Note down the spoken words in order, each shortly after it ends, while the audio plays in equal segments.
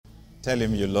Tell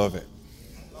him you love him.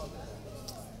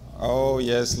 Oh,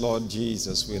 yes, Lord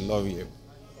Jesus, we love you.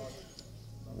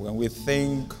 When we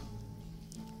think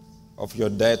of your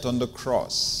death on the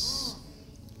cross,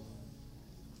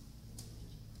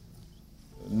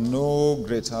 no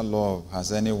greater love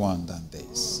has anyone than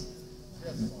this,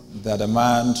 that a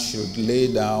man should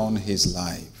lay down his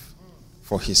life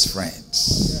for his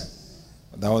friends.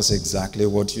 That was exactly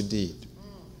what you did.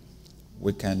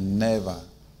 We can never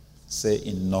say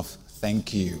enough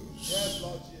thank yous.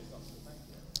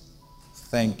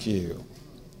 Thank you.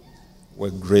 We're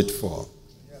grateful.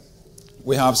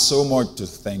 We have so much to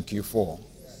thank you for.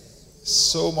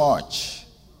 So much.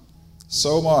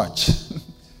 So much.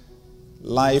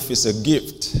 Life is a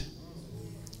gift.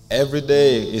 Every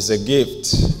day is a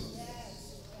gift.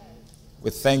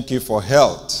 We thank you for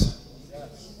health.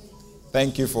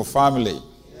 Thank you for family.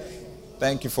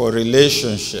 Thank you for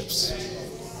relationships.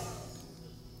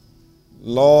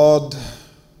 Lord,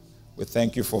 we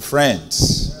thank you for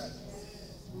friends.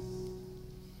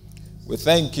 We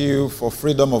thank you for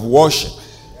freedom of worship,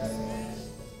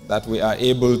 that we are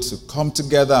able to come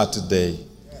together today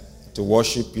to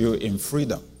worship you in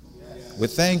freedom. We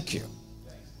thank you.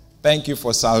 Thank you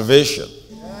for salvation.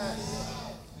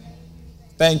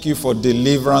 Thank you for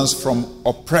deliverance from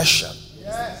oppression.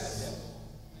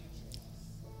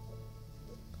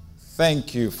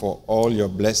 Thank you for all your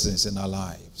blessings in our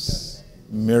lives.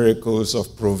 Miracles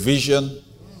of provision.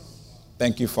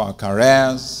 Thank you for our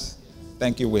careers.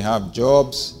 Thank you we have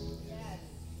jobs.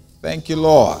 Thank you,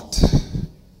 Lord.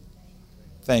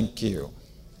 Thank you.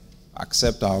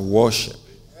 Accept our worship.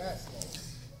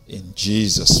 In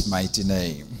Jesus' mighty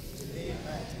name.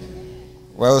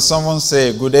 Well, someone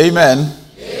say good amen.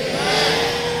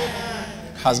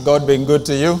 Amen. Has God been good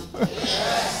to you?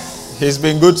 Yes. He's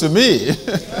been good to me.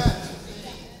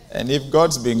 And if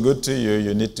God's been good to you,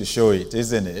 you need to show it,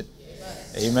 isn't it?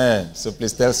 Yes. Amen. So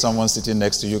please tell someone sitting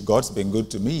next to you, God's been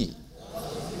good to me.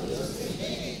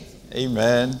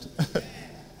 Amen.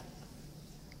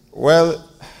 Well,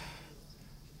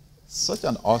 such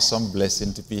an awesome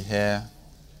blessing to be here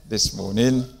this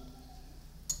morning.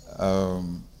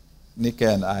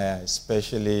 Nika and I are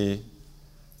especially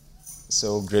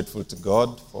so grateful to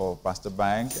God for Pastor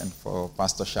Bank and for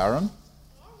Pastor Sharon.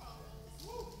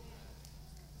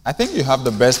 I think you have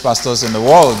the best pastors in the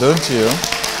world, don't you?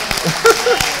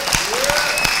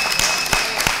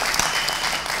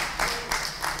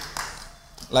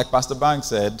 Like Pastor Bank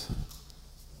said,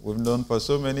 we've known for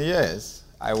so many years.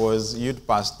 I was youth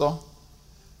pastor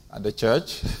at the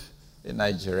church in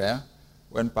Nigeria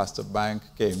when Pastor Bank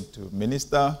came to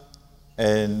minister,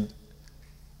 and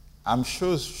I'm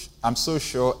so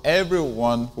sure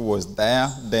everyone who was there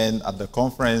then at the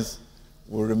conference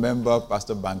will remember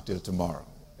Pastor Bank till tomorrow.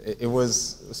 It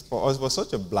was for us was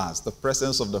such a blast. The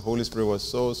presence of the Holy Spirit was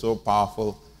so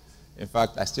powerful. In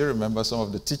fact, I still remember some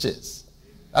of the teachings.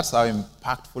 That's how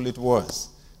impactful it was.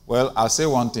 Well, I'll say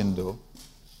one thing though.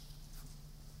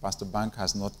 Pastor Bank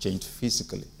has not changed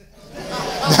physically.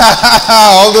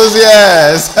 All those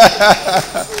years.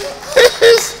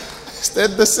 He's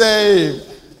stayed the same.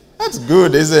 That's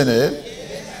good, isn't it?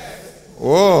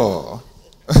 Whoa.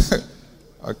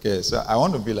 Okay, so I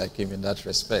want to be like him in that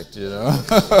respect, you know.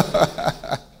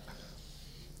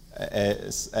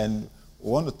 And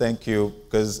we want to thank you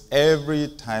because every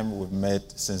time we've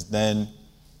met since then,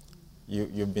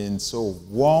 you've been so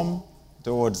warm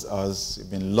towards us. You've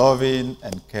been loving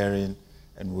and caring,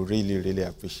 and we really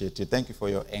appreciate you. Thank you for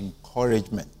your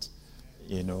encouragement,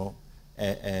 you know.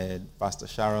 And Pastor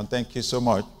Sharon, thank you so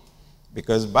much.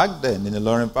 Because back then in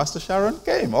Ilorin, Pastor Sharon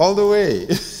came all the way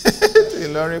to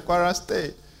Ilorin, Kwara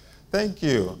State. Thank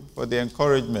you for the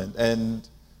encouragement. And,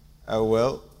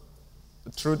 well,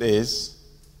 the truth is,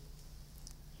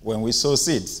 when we sow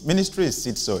seeds, ministry is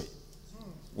seed sowing.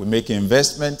 We make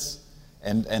investments,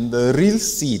 and the real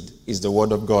seed is the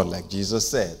word of God, like Jesus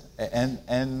said.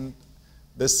 And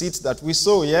the seeds that we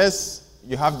sow, yes,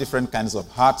 you have different kinds of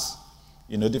hearts,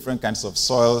 you know, different kinds of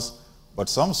soils. But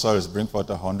some soils bring forth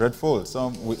 100-fold.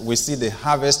 We see the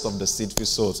harvest of the seeds we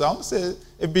sowed. So I want to say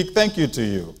a big thank you to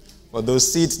you for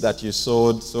those seeds that you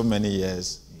sowed so many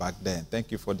years back then. Thank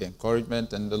you for the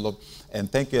encouragement and the love. And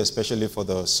thank you especially for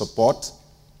the support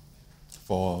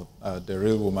for the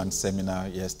Real Woman Seminar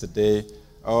yesterday.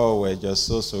 Oh, we're just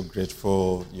so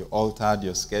grateful. You altered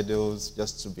your schedules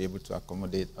just to be able to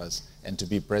accommodate us and to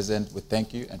be present. We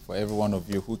thank you, and for every one of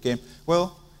you who came.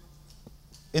 Well,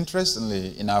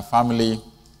 interestingly, in our family,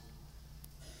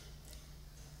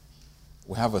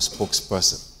 we have a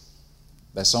spokesperson.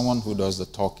 There's someone who does the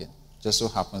talking. Just so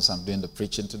happens I'm doing the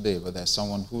preaching today, but there's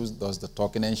someone who does the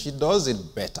talking, and she does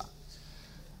it better.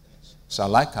 So I'd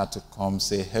like her to come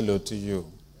say hello to you,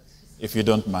 if you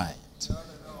don't mind.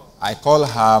 I call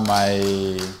her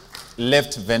my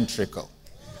left ventricle.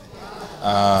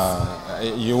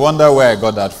 You wonder where I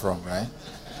got that from, right?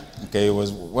 Okay, it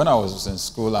was when I was in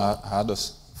school, I had a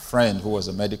friend who was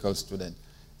a medical student,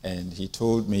 and he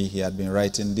told me he had been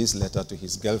writing this letter to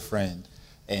his girlfriend,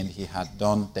 and he had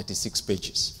done 36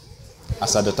 pages.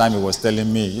 As at the time he was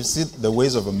telling me, you see the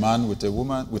ways of a man with a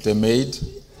woman, with a maid.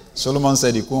 Solomon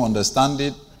said he couldn't understand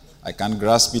it. I can't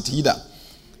grasp it either.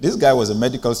 This guy was a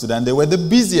medical student. They were the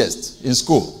busiest in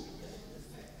school.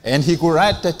 And he could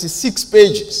write 36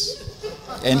 pages.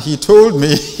 And he told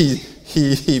me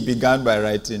he began by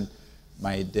writing,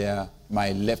 my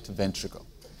left ventricle.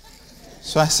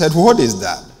 So I said, what is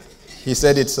that? He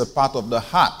said, it's a part of the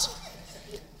heart.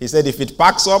 He said, if it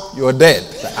packs up, you're dead.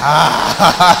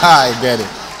 I get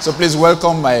it. So please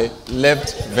welcome my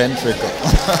left ventricle.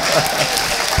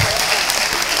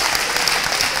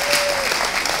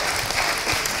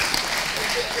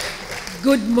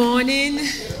 Good morning.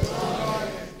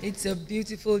 It's a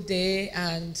beautiful day,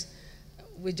 and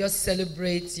we just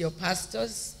celebrate your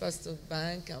pastors, Pastor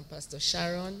Bank and Pastor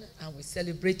Sharon, and we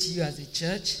celebrate you as a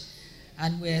church.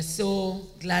 And we're so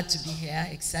glad to be here,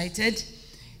 excited.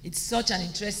 It's such an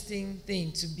interesting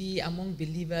thing to be among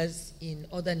believers in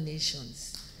other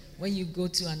nations. When you go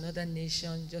to another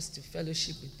nation just to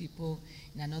fellowship with people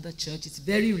in another church, it's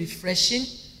very refreshing.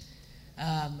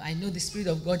 I know the Spirit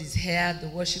of God is here. The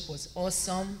worship was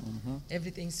awesome. Mm-hmm.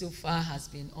 Everything so far has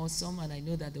been awesome, and I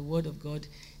know that the Word of God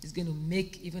is going to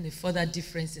make even a further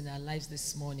difference in our lives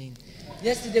this morning.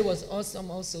 Yesterday was awesome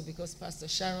also because Pastor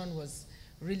Sharon was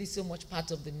really so much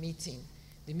part of the meeting.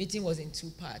 The meeting was in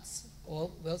 2 parts. Or,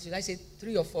 well, should I say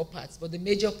 3 or 4 parts? But the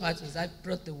major part was I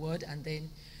brought the word, and then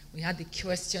we had the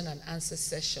question and answer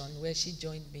session where she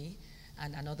joined me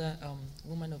and another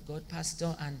woman of God,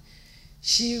 pastor, and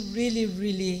she really,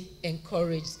 really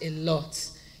encouraged a lot.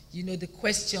 You know, the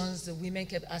questions, the women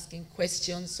kept asking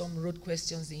questions, some wrote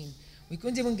questions in. We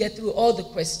couldn't even get through all the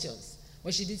questions,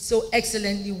 but she did so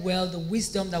excellently well. The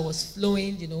wisdom that was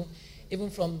flowing, you know, even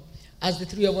from as the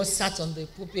 3 of us sat on the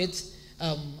pulpit,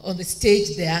 on the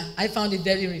stage there, I found it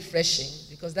very refreshing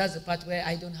because that's the part where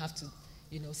I don't have to,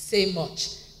 you know, say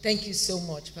much. Thank you so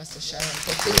much, Pastor Sharon,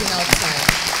 for taking out time.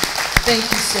 Thank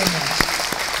you so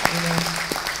much. You know,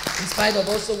 in spite of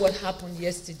also what happened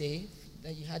yesterday,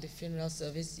 that you had a funeral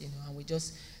service, you know, and we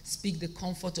just speak the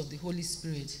comfort of the Holy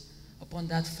Spirit upon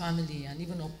that family and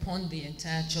even upon the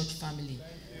entire church family,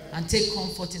 and take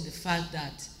comfort in the fact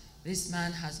that this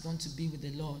man has gone to be with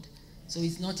the Lord. So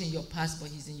he's not in your past, but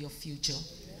he's in your future.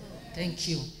 Thank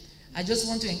you. I just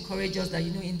want to encourage us that,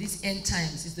 you know, in these end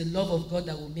times, it's the love of God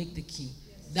that will make the key,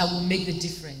 that will make the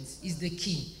difference, is the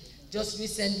key. Just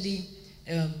recently,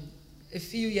 a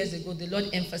few years ago, the Lord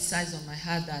emphasized on my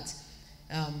heart that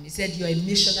he said, you're a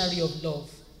missionary of love.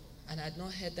 And I had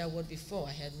not heard that word before.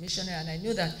 I heard missionary, and I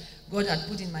knew that God had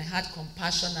put in my heart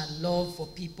compassion and love for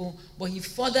people, but he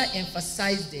further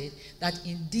emphasized it, that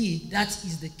indeed that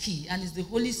is the key, and it's the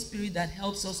Holy Spirit that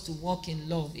helps us to walk in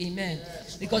love. Amen.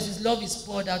 Yes. Because his love is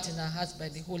poured out in our hearts by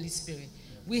the Holy Spirit.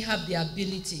 We have the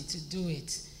ability to do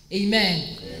it.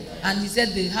 Amen. Amen. And he said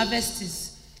the harvest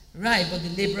is ripe, but the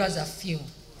laborers are few.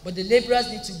 But the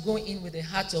laborers need to go in with a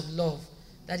heart of love,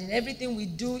 that in everything we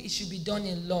do, it should be done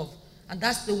in love. And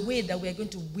that's the way that we're going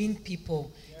to win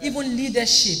people. Even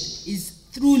leadership is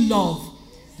through love.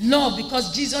 Love,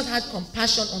 because Jesus had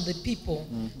compassion on the people.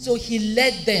 Mm-hmm. So he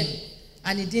led them,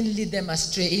 and he didn't lead them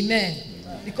astray. Amen.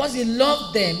 Amen. Because he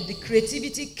loved them, the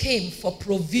creativity came for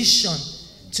provision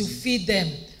to feed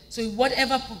them. So in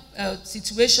whatever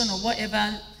situation or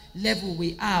whatever level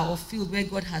we are or field where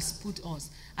God has put us,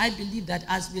 I believe that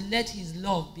as we let his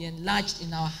love be enlarged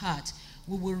in our heart,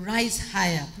 we will rise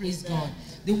higher. Praise God.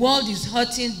 The world is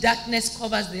hurting. Darkness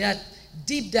covers the earth.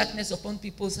 Deep darkness upon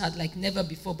people's heart like never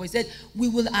before. But he said, we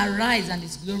will arise and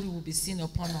his glory will be seen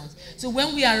upon us. So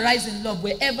when we arise in love,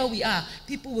 wherever we are,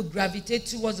 people will gravitate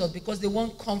towards us because they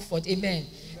want comfort. Amen.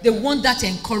 They want that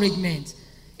encouragement.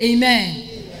 Amen.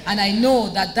 And I know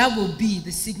that that will be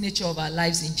the signature of our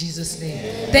lives in Jesus'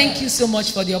 name. Thank you so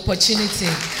much for the opportunity.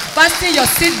 Fasten your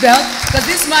seatbelt, because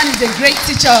this man is a great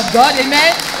teacher of God.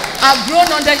 Amen. I've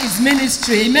grown under his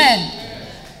ministry. Amen.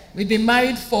 We've been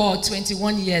married for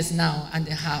 21 years now and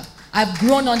a half. I've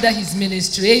grown under his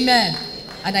ministry. Amen.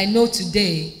 And I know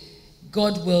today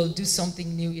God will do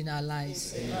something new in our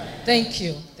lives. Thank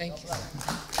you. Thank you.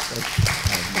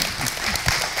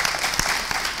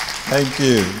 Thank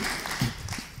you.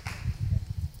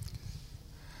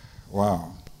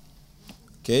 Wow.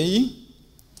 Okay.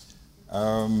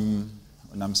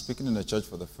 When I'm speaking in the church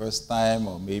for the first time,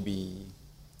 or maybe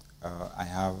I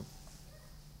have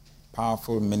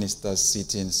powerful ministers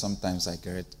sitting. Sometimes I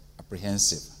get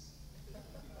apprehensive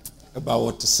about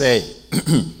what to say.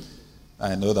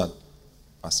 I know that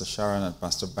Pastor Sharon and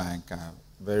Pastor Bank are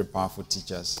very powerful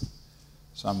teachers.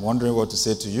 So I'm wondering what to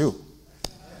say to you.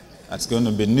 That's going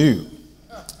to be new.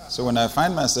 So when I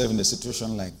find myself in a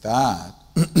situation like that,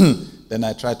 then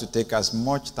I try to take as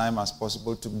much time as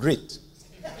possible to greet.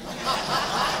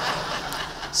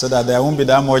 So that there won't be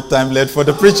that much time left for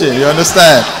the preaching. You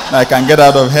understand? I can get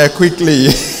out of here quickly.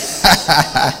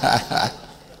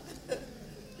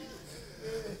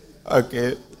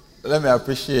 Okay. Let me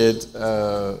appreciate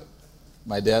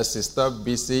my dear sister,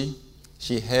 BC.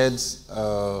 She heads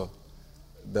our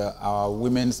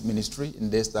women's ministry in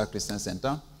Daystar Christian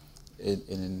Center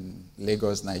in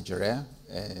Lagos, Nigeria.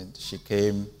 And she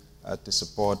came to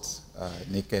support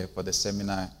Nike for the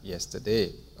seminar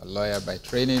yesterday. A lawyer by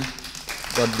training.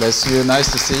 God bless you. Nice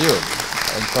to see you.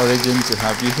 Encouraging to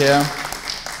have you here.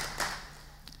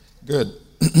 Good.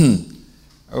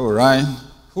 All right.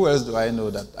 Who else do I know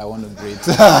that I want to greet?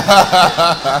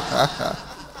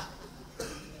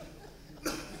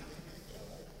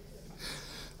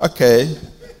 Okay.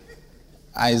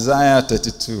 Isaiah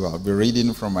 32. I'll be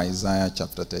reading from Isaiah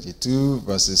chapter 32,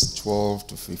 verses 12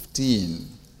 to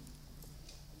 15.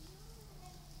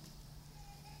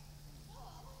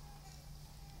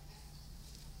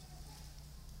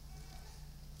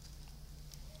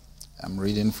 I'm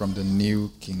reading from the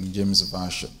New King James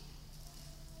Version.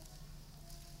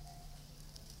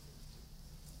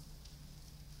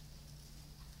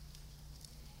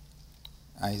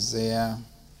 Isaiah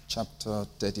chapter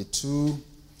 32,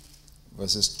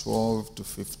 verses 12 to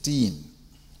 15.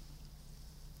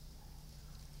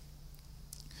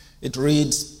 It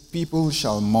reads, "People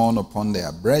shall mourn upon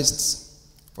their breasts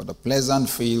for the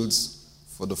pleasant fields,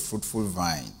 for the fruitful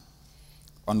vine.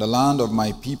 On the land of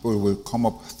my people will come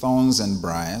up thorns and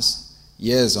briars,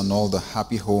 yes, on all the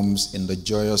happy homes in the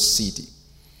joyous city.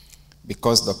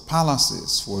 Because the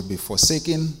palaces will be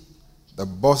forsaken, the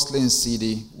bustling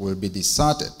city will be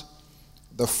deserted.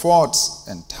 The forts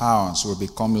and towns will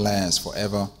become lairs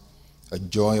forever, a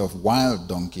joy of wild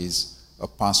donkeys, a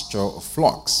pasture of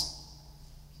flocks.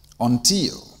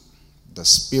 Until the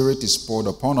Spirit is poured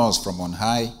upon us from on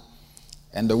high,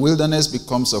 and the wilderness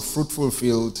becomes a fruitful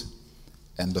field,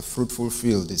 and the fruitful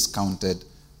field is counted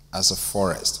as a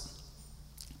forest."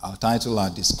 I'll title our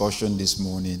discussion this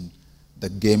morning, "The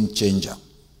Game Changer."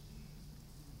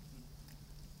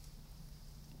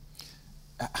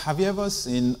 Have you ever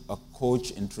seen a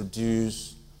coach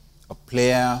introduce a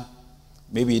player,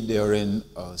 maybe during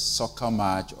a soccer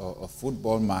match or a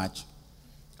football match,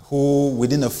 who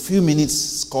within a few minutes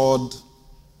scored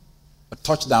a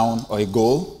touchdown or a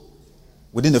goal?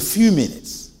 Within a few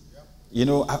minutes. You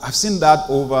know, I've seen that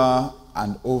over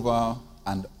and over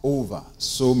and over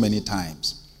so many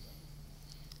times.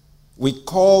 We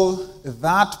call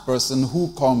that person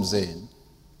who comes in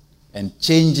and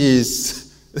changes,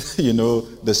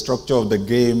 the structure of the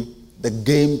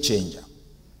game changer.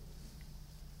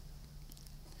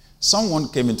 Someone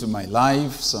came into my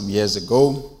life some years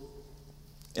ago,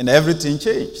 and everything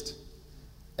changed.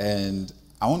 And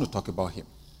I want to talk about him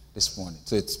this morning.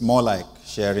 So it's more like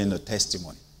sharing a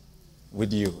testimony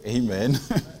with you. Amen.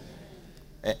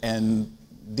 And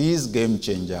this game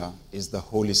changer is the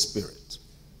Holy Spirit.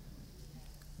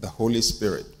 The Holy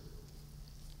Spirit.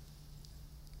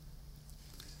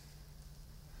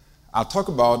 I'll talk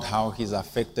about how he's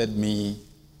affected me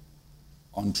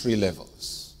on 3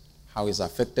 levels. How he's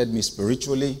affected me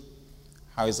spiritually,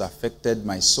 how he's affected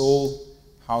my soul,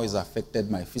 how he's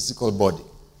affected my physical body.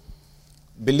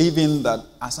 Believing that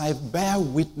as I bear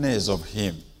witness of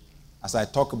him, as I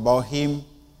talk about him,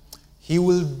 he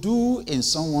will do in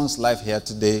someone's life here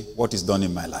today what is done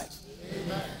in my life.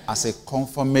 Amen. As a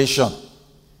confirmation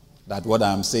that what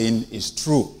I'm saying is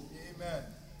true. Amen.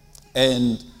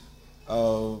 And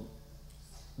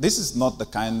this is not the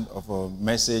kind of a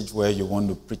message where you want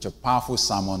to preach a powerful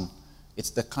sermon. It's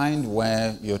the kind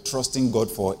where you're trusting God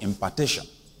for impartation.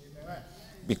 Amen.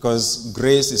 Because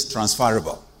grace is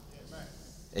transferable.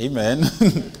 Amen.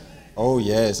 Amen. Oh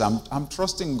yes, I'm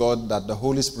trusting God that the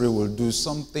Holy Spirit will do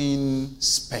something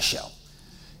special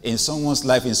in someone's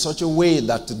life in such a way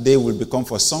that today will become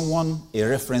for someone a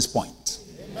reference point.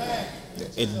 Amen.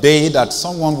 A day that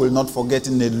someone will not forget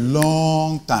in a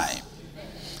long time.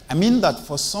 I mean that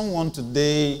for someone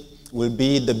today will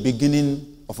be the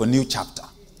beginning of a new chapter.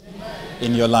 Amen.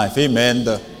 In your life. Amen.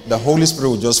 The Holy Spirit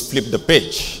will just flip the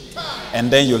page and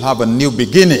then you'll have a new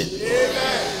beginning.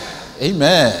 Amen.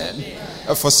 Amen.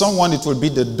 For someone, it will be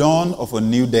the dawn of a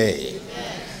new day.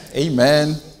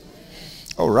 Amen.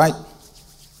 All right.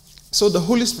 So the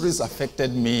Holy Spirit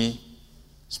affected me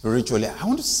spiritually. I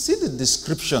want to see the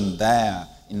description there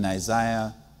in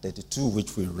Isaiah 32,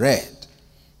 which we read.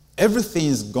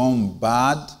 Everything's gone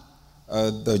bad.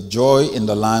 The joy in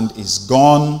the land is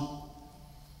gone.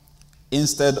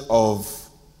 Instead of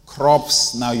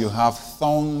crops, now you have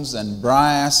thorns and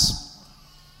briars.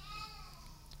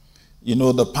 You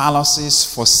know, the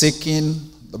palaces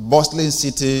forsaken, the bustling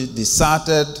city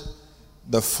deserted,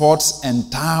 the forts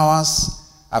and towers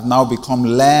have now become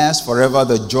lairs forever.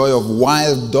 The joy of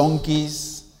wild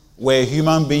donkeys, where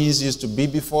human beings used to be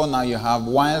before, now you have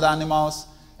wild animals.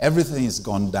 Everything is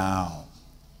gone down.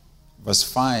 Verse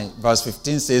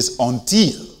 15 says,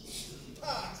 until.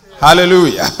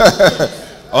 Hallelujah.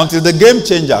 Until the game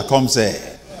changer comes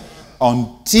here.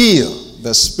 Until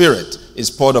the Spirit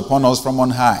is poured upon us from on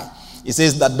high. It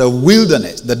says that the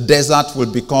wilderness, the desert,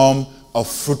 will become a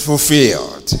fruitful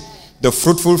field. The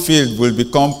fruitful field will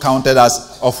become counted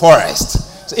as a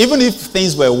forest. So even if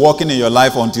things were working in your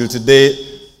life until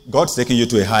today, God's taking you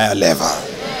to a higher level.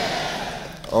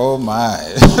 Oh my.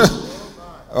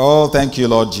 Oh, thank you,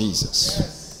 Lord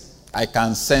Jesus. I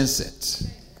can sense it.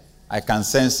 I can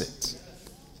sense it.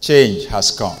 Change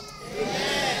has come.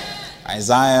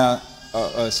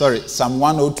 Psalm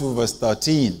 102 verse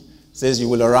 13 says, you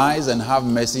will arise and have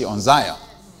mercy on Zion.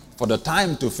 For the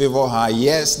time to favor her,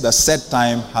 yes, the set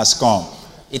time has come.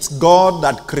 It's God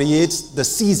that creates the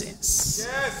seasons.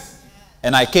 Yes.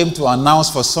 And I came to announce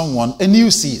for someone a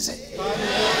new season.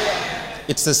 Amen.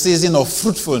 It's a season of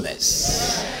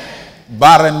fruitfulness. Amen.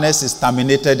 Barrenness is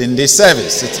terminated in this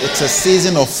service. It's a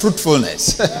season of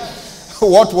fruitfulness.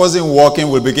 What wasn't working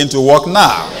will begin to work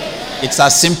now. Amen. It's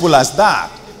as simple as that.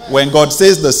 When God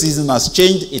says the season has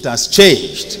changed, it has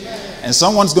changed. Amen. And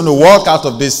someone's going to walk out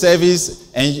of this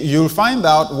service and you'll find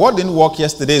out what didn't work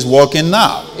yesterday is working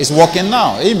now. It's working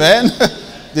now. Amen.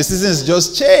 The season's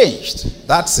just changed.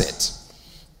 That's it.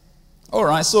 All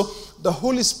right. So the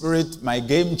Holy Spirit, my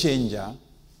game changer,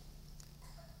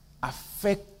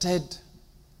 affected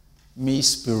me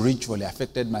spiritually,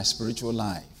 affected my spiritual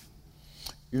life.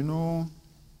 You know,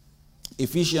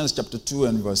 Ephesians chapter 2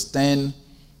 and verse 10,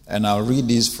 and I'll read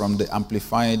this from the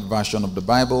Amplified Version of the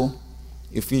Bible.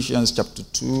 Ephesians chapter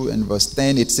 2 and verse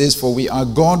 10, it says, for we are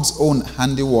God's own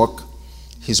handiwork,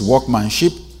 his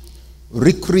workmanship,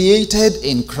 recreated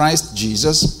in Christ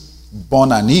Jesus,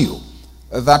 born anew,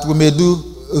 that we may do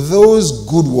those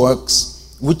good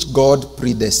works which God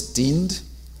predestined,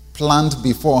 planned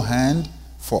beforehand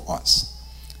for us,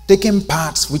 taking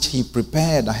parts which he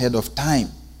prepared ahead of time,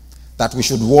 that we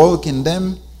should walk in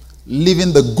them,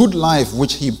 living the good life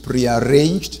which he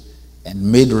prearranged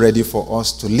and made ready for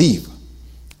us to live.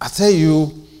 I tell you,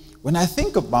 when I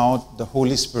think about the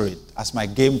Holy Spirit as my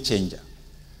game changer,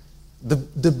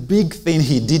 the big thing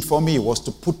he did for me was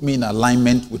to put me in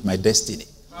alignment with my destiny.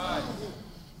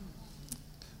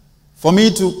 For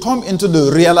me to come into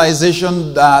the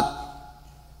realization that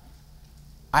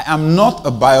I am not a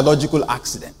biological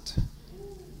accident.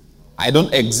 I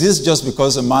don't exist just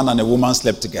because a man and a woman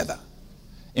slept together.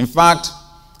 In fact,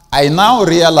 I now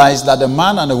realize that a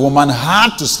man and a woman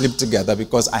had to sleep together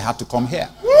because I had to come here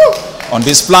on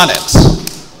this planet.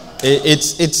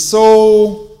 It's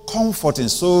so comforting,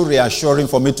 so reassuring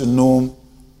for me to know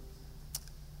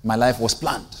my life was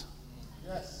planned.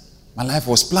 My life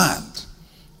was planned.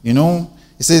 You know,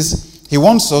 he says he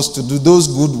wants us to do those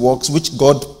good works which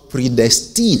God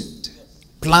predestined,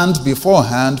 planned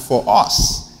beforehand for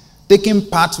us, taking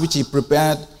parts which he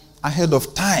prepared ahead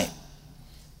of time.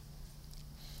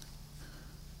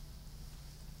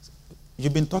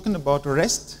 You've been talking about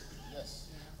rest? Yes.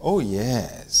 Oh,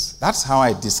 yes. That's how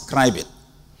I describe it.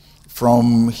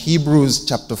 From Hebrews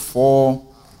chapter 4,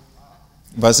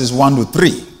 verses 1 to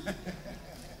 3.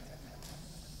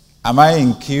 Am I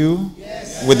in queue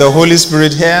with the Holy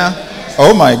Spirit here? Yes.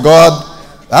 Oh, my God.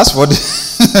 That's what...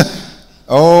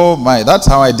 Oh, my. That's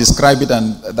how I describe it,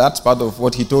 and that's part of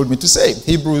what he told me to say.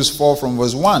 Hebrews 4 from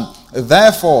verse 1.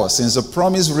 Therefore, since the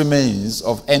promise remains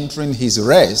of entering his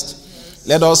rest,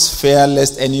 let us fear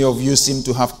lest any of you seem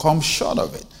to have come short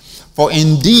of it. For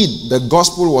indeed, the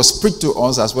gospel was preached to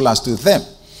us as well as to them.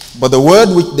 But the word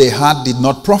which they had did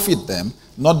not profit them,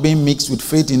 not being mixed with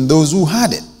faith in those who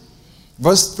had it.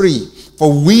 Verse 3,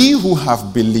 for we who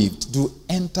have believed do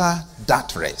enter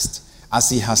that rest, as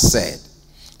he has said.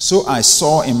 So I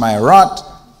saw in my wrath,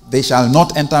 they shall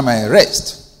not enter my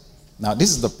rest. Now this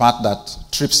is the part that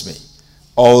trips me.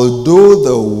 Although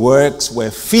the works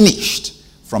were finished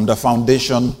from the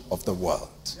foundation of the world.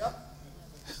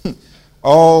 Yep.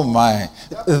 Oh my.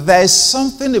 There's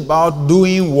something about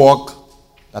doing work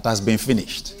that has been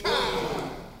finished.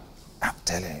 I'm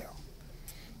telling you.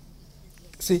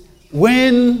 See,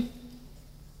 when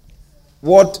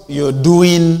what you're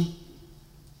doing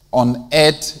on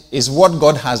earth is what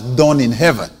God has done in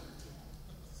heaven,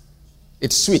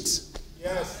 it's sweet.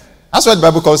 Yes. That's why the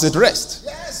Bible calls it rest.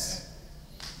 Yes.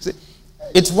 See,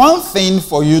 it's one thing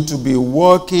for you to be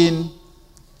working.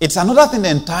 It's another thing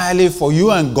entirely for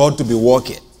you and God to be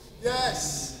working.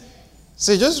 Yes.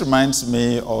 So it just reminds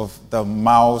me of the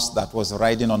mouse that was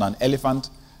riding on an elephant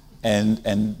and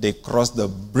they crossed the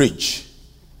bridge.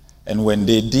 And when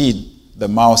they did, the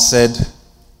mouse said,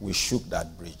 "We shook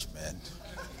that bridge, man.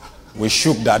 We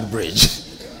shook that bridge."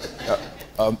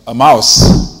 A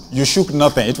mouse, you shook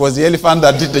nothing. It was the elephant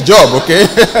that did the job, okay?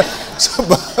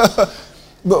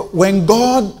 But when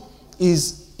God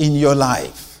is in your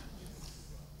life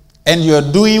and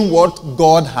you're doing what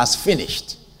God has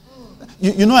finished,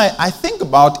 you know, I think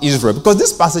about Israel because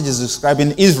this passage is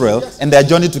describing Israel and their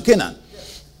journey to Canaan.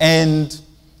 And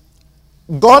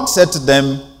God said to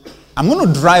them, "I'm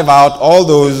going to drive out all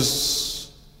those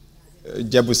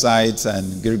Jebusites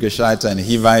and Girgashites and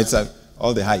Hivites,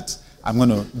 all the heights. I'm going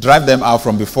to drive them out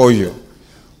from before you."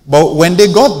 But when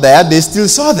they got there, they still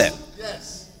saw them.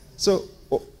 Yes. So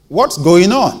what's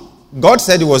going on? God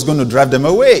said he was going to drive them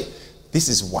away. This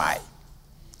is why.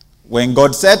 When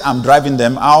God said, "I'm driving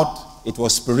them out," it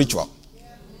was spiritual.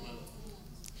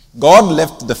 God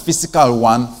left the physical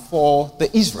one for the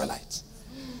Israelites.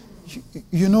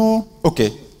 You know,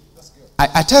 okay,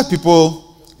 I tell people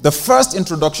the first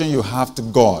introduction you have to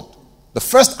God, the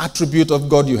first attribute of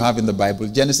God you have in the Bible,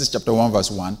 Genesis chapter 1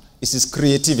 verse 1, is his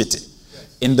creativity.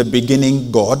 In the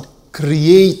beginning, God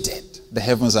created the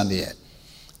heavens and the earth.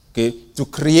 Okay, to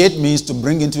create means to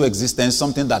bring into existence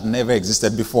something that never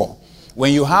existed before.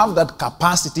 When you have that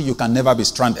capacity, you can never be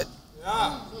stranded.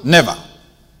 Yeah. Never.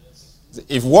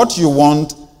 If what you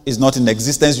want is not in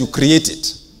existence, you create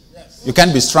it. Yes. You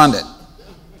can't be stranded.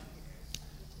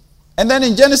 And then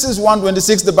in Genesis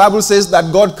 1:26, the Bible says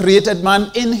that God created man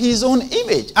in his own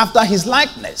image, after his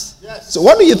likeness. Yes. So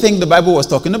what do you think the Bible was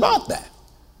talking about there?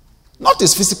 Not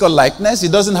his physical likeness. He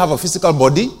doesn't have a physical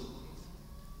body.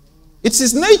 It's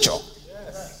his nature.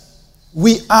 Yes.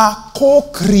 We are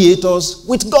co-creators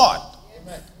with God.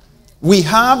 Amen. We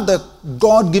have the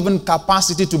God-given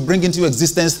capacity to bring into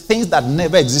existence things that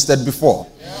never existed before.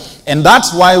 Yeah. And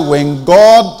that's why when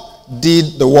God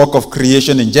did the work of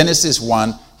creation in Genesis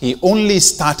 1, he only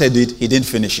started it, he didn't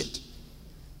finish it.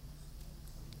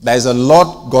 There is a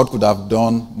lot God could have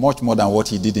done, much more than what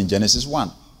he did in Genesis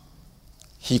 1.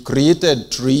 He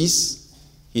created trees,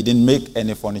 he didn't make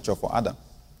any furniture for Adam.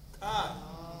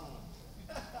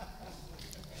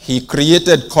 He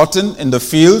created cotton in the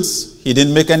fields, he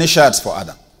didn't make any shirts for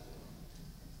Adam.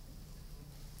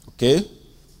 Okay?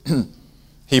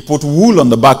 He put wool on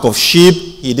the back of sheep,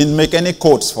 he didn't make any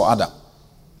coats for Adam.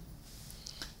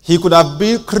 He could have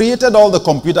created all the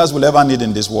computers we'll ever need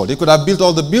in this world. He could have built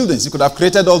all the buildings. He could have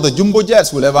created all the jumbo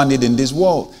jets we'll ever need in this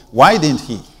world. Why didn't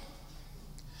he?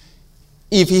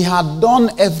 If he had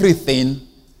done everything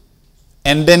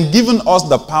and then given us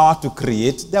the power to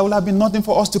create, there would have been nothing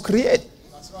for us to create.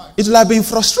 That's right. It would have been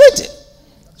frustrated.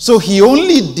 So he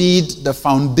only did the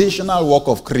foundational work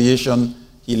of creation.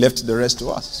 He left the rest to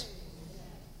us.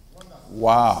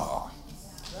 Wow.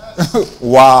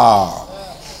 Wow.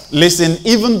 Listen,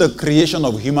 even the creation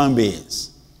of human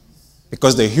beings,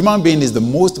 because the human being is the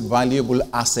most valuable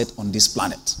asset on this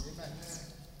planet.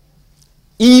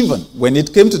 Even when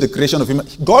it came to the creation of human,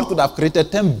 God could have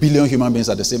created 10 billion human beings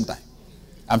at the same time.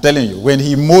 I'm telling you, when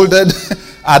he molded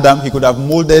Adam, he could have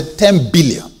molded 10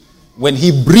 billion. When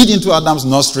he breathed into Adam's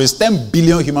nostrils, 10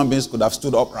 billion human beings could have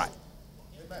stood upright.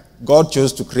 God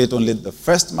chose to create only the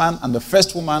first man and the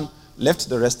first woman, left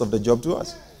the rest of the job to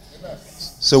us.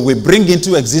 So we bring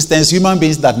into existence human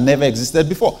beings that never existed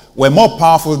before. We're more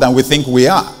powerful than we think we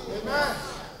are. Amen.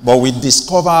 But we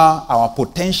discover our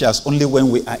potentials only when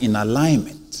we are in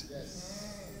alignment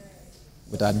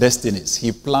with our destinies.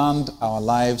 He planned our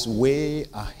lives way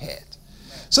ahead.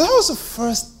 So that was the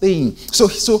first thing. So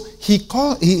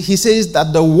he says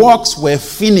that the works were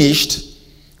finished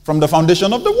from the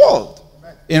foundation of the world.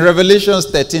 In Revelation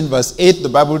 13 verse 8, the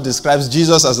Bible describes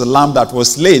Jesus as the lamb that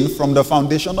was slain from the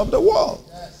foundation of the world.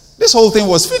 Yes. This whole thing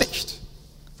was finished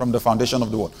from the foundation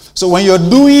of the world. So when you're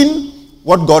doing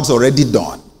what God's already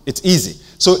done, it's easy.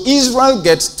 So Israel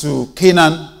gets to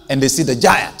Canaan and they see the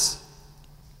giants.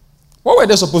 What were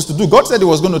they supposed to do? God said he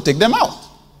was going to take them out.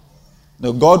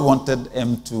 No, God wanted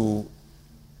them to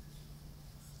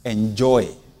enjoy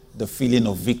the feeling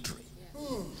of victory.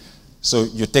 So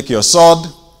you take your sword.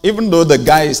 Even though the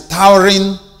guy is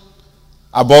towering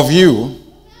above you,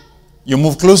 you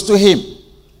move close to him.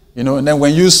 You know, and then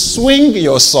when you swing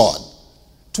your sword,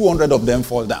 200 of them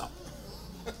fall down.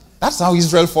 That's how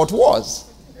Israel fought wars.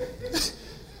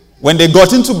 When they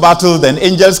got into battle, then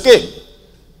angels came.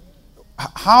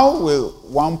 How will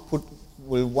one put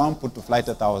to flight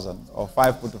 1,000 or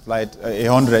 5 put to flight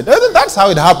 100? That's how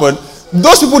it happened.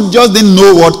 Those people just didn't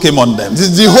know what came on them.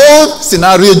 The whole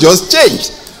scenario just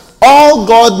changed. All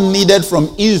God needed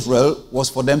from Israel was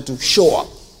for them to show up.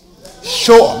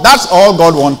 Show up. That's all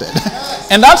God wanted.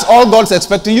 And that's all God's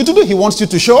expecting you to do. He wants you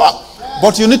to show up.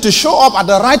 But you need to show up at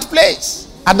the right place,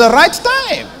 at the right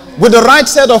time, with the right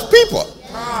set of people.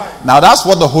 Now that's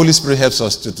what the Holy Spirit helps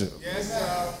us to do.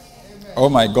 Oh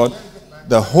my God.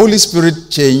 The Holy Spirit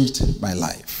changed my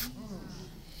life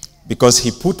because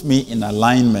he put me in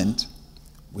alignment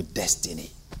with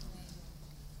destiny.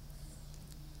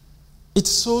 It's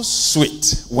so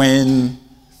sweet when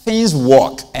things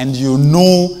work and you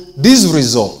know this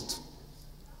result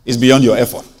is beyond your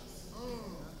effort.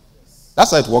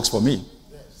 That's how it works for me.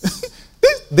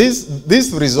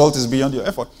 This result is beyond your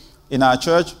effort. In our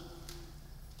church,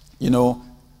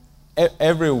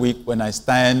 every week when I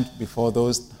stand before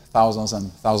those thousands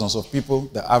and thousands of people,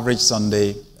 the average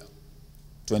Sunday,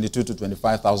 22 to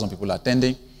 25,000 people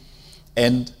attending,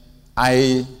 and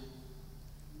I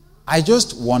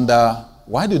just wonder,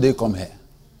 why do they come here?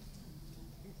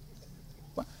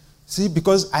 See,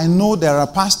 because I know there are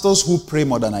pastors who pray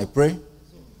more than I pray,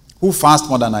 who fast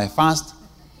more than I fast,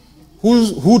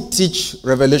 who teach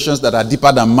revelations that are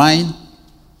deeper than mine.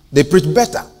 They preach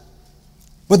better.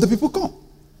 But the people come.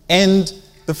 And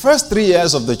the first 3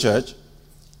 years of the church,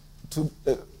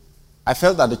 I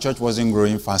felt that the church wasn't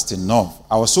growing fast enough.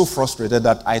 I was so frustrated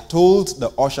that I told the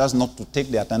ushers not to take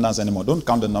the attendance anymore. Don't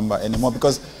count the number anymore,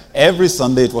 because every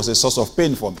Sunday it was a source of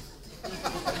pain for me.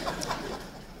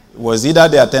 It was either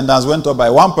the attendance went up by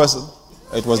one person,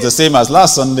 it was the same as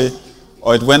last Sunday,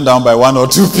 or it went down by 1 or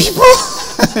 2 people.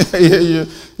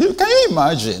 Can you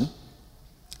imagine?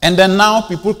 And then now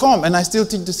people come and I still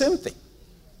teach the same thing.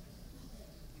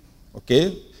 Okay?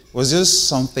 It was just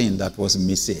something that was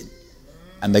missing.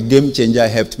 And the game changer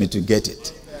helped me to get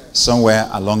it somewhere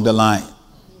along the line.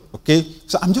 Okay?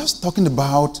 So I'm just talking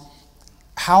about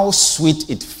how sweet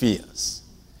it feels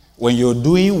when you're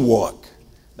doing work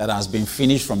that has been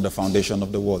finished from the foundation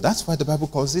of the world. That's why the Bible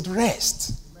calls it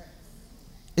rest.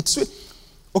 It's sweet.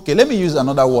 Okay, let me use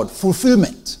another word.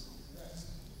 Fulfillment.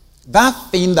 That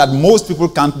thing that most people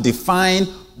can't define,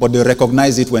 but they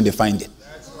recognize it when they find it.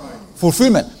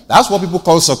 Fulfillment. That's what people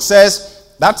call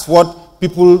success. That's what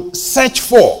people search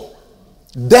for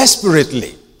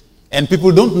desperately. And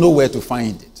people don't know where to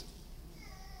find it.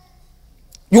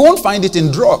 You won't find it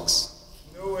in drugs.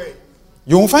 No way.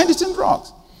 You won't find it in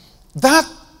drugs.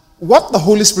 What the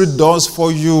Holy Spirit does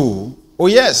for you, oh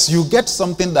yes, you get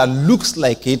something that looks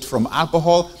like it from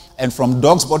alcohol and from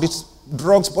drugs, but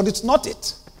it's not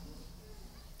it.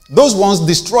 Those ones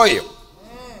destroy you.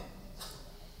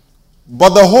 But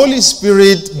the Holy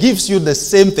Spirit gives you the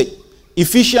same thing.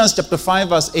 Ephesians chapter 5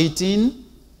 verse 18,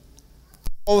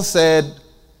 Paul said,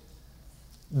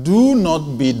 do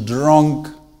not be drunk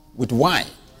with wine,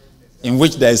 in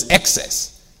which there is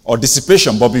excess or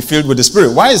dissipation, but be filled with the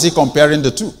Spirit. Why is he comparing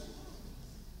the two?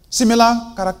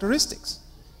 Similar characteristics.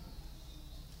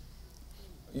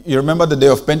 You remember the day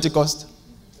of Pentecost?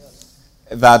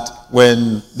 That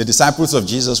when the disciples of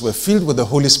Jesus were filled with the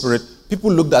Holy Spirit,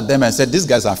 people looked at them and said, these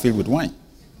guys are filled with wine.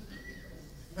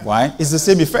 Why? It's the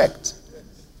same effect.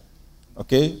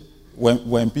 Okay?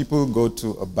 When people go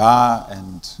to a bar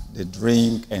and they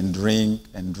drink and drink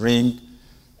and drink,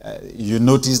 you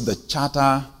notice the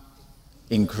chatter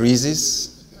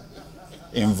increases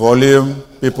in volume.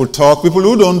 People talk. People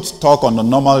who don't talk on a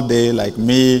normal day like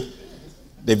me,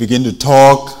 they begin to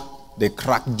talk. They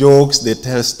crack jokes. They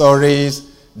tell stories.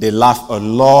 They laugh a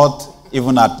lot,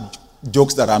 even at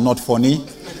jokes that are not funny.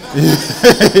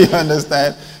 You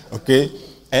understand? Okay?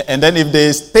 And then if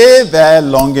they stay there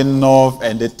long enough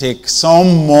and they take some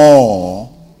more,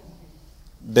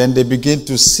 then they begin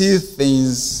to see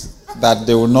things that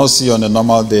they will not see on a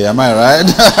normal day. Am I right?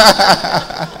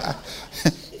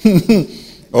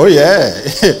 Oh, yeah.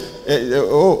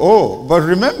 But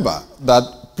remember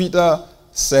that Peter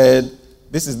said,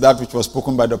 this is that which was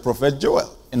spoken by the prophet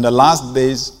Joel. In the last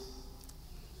days,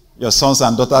 your sons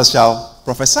and daughters shall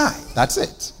prophesy. That's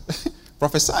it.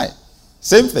 Prophesy.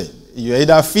 Same thing. You're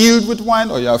either filled with wine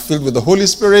or you are filled with the Holy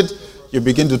Spirit. You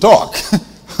begin to talk.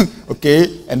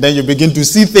 Okay? And then you begin to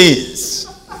see things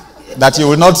that you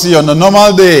will not see on a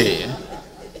normal day.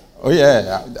 Oh,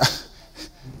 yeah.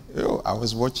 I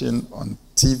was watching on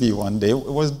TV one day. It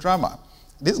was drama.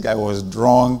 This guy was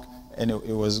drunk and it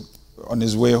was on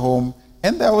his way home.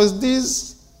 And there was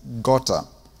this gutter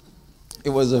It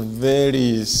was a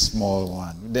very small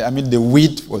one. The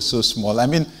wheat was so small.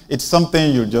 It's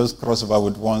something you just cross over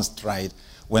with one stride.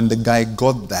 When the guy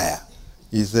got there,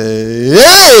 he said, hey!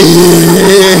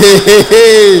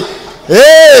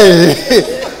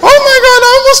 Oh my God, I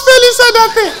almost fell inside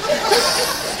that thing.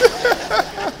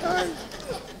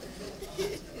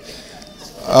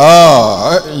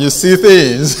 Oh, you see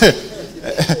things.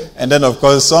 And then, of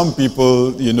course, some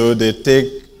people, they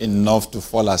take enough to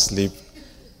fall asleep.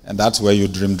 And that's where you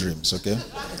dream dreams, okay?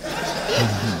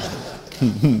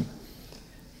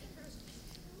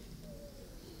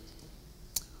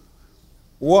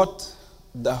 What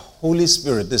the Holy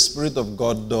Spirit, the Spirit of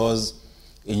God, does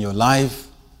in your life,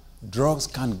 drugs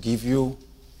can't give you,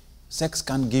 sex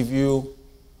can't give you,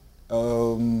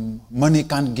 money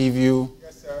can't give you,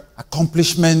 Yes, sir.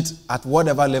 accomplishment at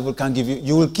whatever level can't give you.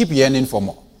 You will keep yearning for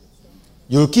more.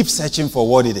 You will keep searching for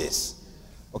what it is.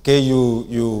 Okay,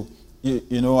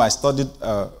 I studied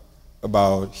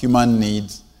about human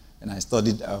needs, and I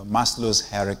studied Maslow's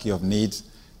hierarchy of needs.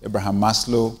 Abraham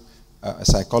Maslow, a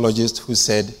psychologist, who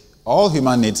said all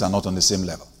human needs are not on the same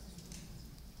level.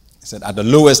 He said at the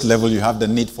lowest level you have the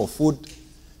need for food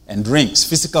and drinks,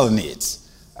 physical needs.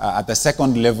 At the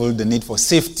second level, the need for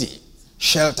safety,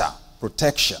 shelter,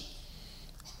 protection.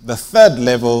 The third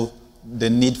level, the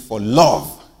need for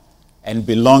love and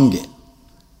belonging.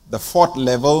 The fourth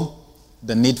level,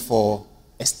 the need for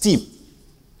esteem,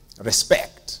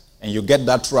 respect, and you get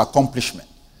that through accomplishment.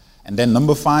 And then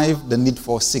number 5, the need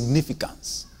for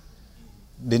significance.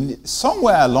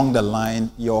 Somewhere along the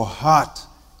line, your heart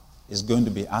is going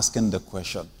to be asking the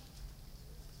question,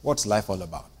 what's life all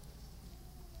about?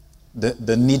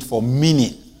 The need for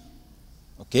meaning.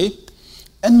 Okay?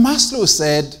 And Maslow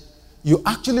said, you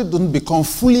actually don't become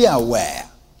fully aware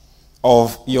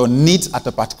of your needs at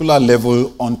a particular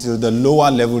level until the lower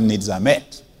level needs are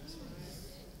met.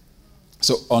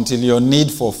 So until your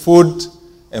need for food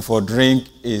and for drink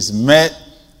is met,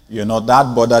 you're not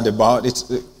that bothered about it.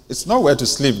 It's not where to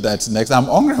sleep that's next. I'm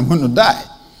hungry, I'm going to die.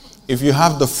 If you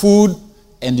have the food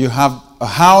and you have a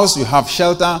house, you have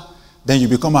shelter, then you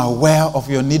become aware of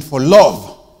your need for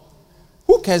love.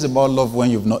 Who cares about love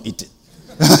when you've not eaten?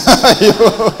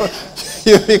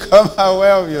 you become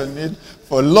aware of your need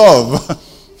for love.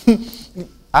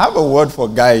 I have a word for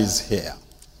guys here.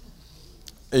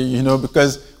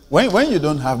 Because when you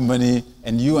don't have money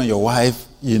and you and your wife,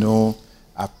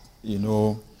 are,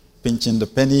 pinching the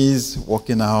pennies,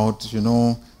 working out,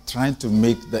 trying to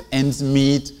make the ends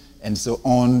meet, and so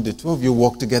on. The two of you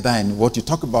work together, and what you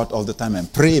talk about all the time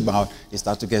and pray about is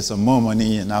start to get some more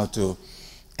money and how to.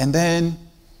 And then,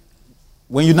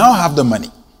 when you now have the money,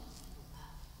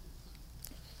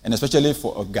 and especially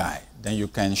for a guy, then you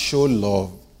can show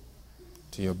love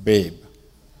to your babe.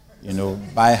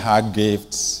 Buy her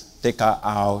gifts, take her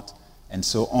out, and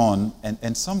so on.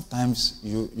 And sometimes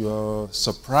you're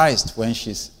surprised when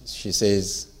she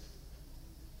says,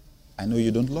 I know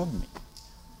you don't love me.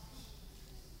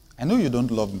 I know you don't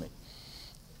love me.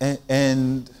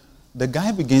 And the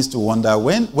guy begins to wonder,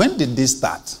 when did this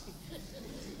start?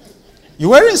 You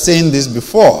weren't saying this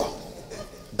before.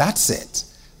 That's it.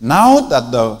 Now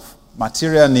that the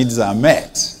material needs are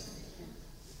met,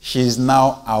 she is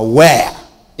now aware.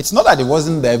 It's not that it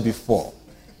wasn't there before.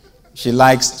 She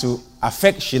likes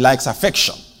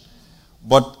affection.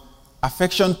 But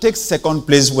affection takes second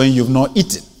place when you've not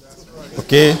eaten.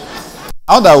 Okay?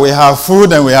 Now that we have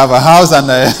food and we have a house and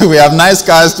we have nice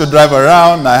cars to drive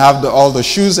around, I have all the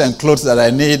shoes and clothes that I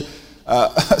need.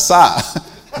 Sir,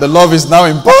 the love is now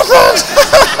important.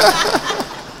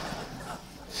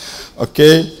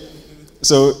 Okay?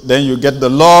 So then you get the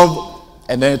love,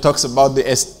 and then it talks about the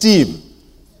esteem,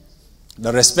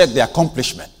 the respect, the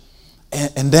accomplishment.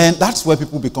 And then that's where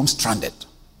people become stranded.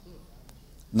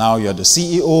 Now you're the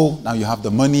CEO, now you have the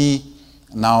money,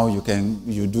 now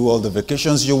you do all the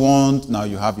vacations you want, now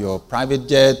you have your private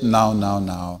jet,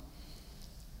 now.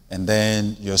 And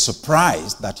then you're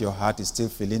surprised that your heart is still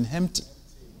feeling empty.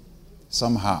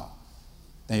 Somehow.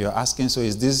 Then you're asking, so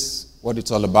is this what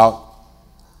it's all about?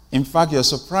 In fact, you're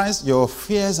surprised, your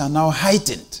fears are now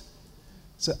heightened.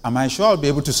 So am I sure I'll be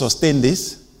able to sustain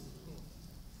this?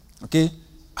 Okay?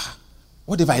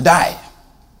 What if I die?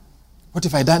 What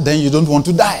if I die? Then you don't want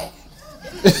to die.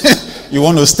 You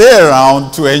want to stay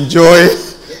around to enjoy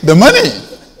the money.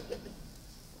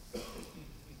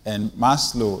 And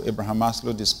Abraham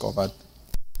Maslow discovered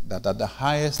that at the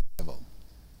highest level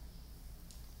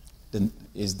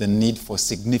is the need for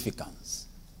significance,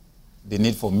 the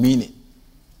need for meaning.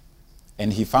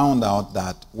 And he found out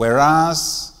that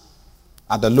whereas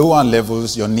at the lower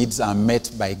levels your needs are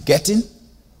met by getting,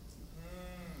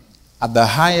 at the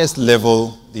highest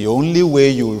level, the only way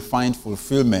you will find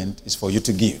fulfillment is for you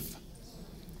to give,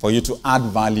 for you to add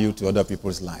value to other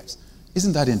people's lives.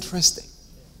 Isn't that interesting?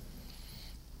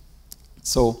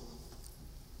 So,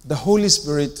 the Holy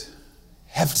Spirit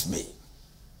helped me,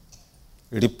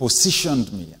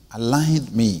 repositioned me,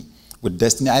 aligned me with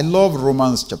destiny. I love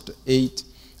Romans chapter 8,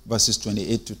 verses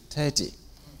 28 to 30.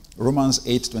 Romans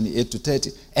 8, 28 to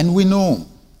 30. And we know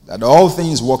that all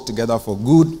things work together for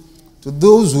good to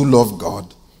those who love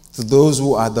God, to those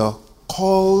who are the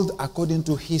called according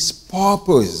to his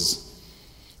purpose.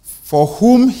 For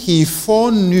whom he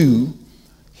foreknew,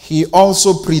 he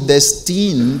also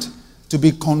predestined to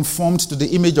be conformed to the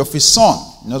image of his Son.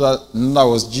 In other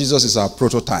words, Jesus is our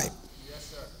prototype.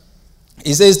 Yes, sir.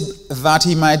 He says that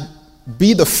he might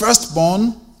be the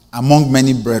firstborn among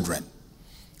many brethren.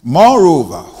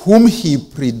 Moreover, whom he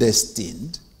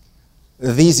predestined,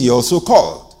 these he also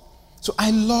called. So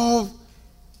I love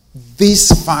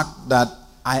this fact that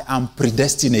I am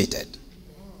predestinated.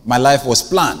 My life was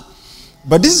planned.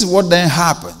 But this is what then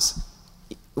happens.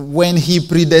 When he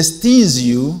predestines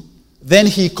you, then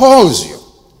he calls you.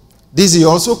 This he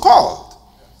also called.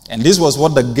 And this was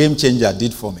what the game changer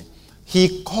did for me.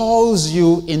 He calls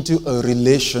you into a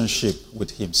relationship with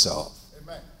himself.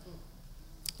 Amen.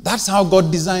 That's how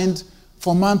God designed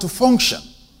for man to function.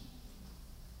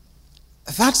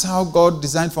 That's how God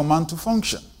designed for man to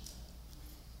function.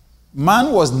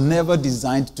 Man was never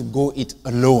designed to go it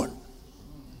alone.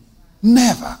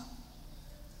 Never.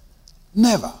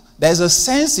 Never. There's a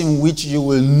sense in which you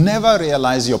will never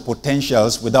realize your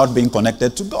potentials without being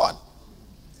connected to God.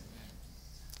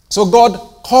 So God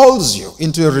calls you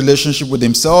into a relationship with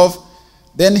himself.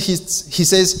 Then he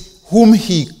says, whom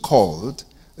he called,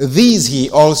 these he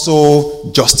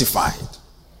also justified.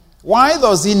 Why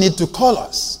does he need to call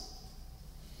us?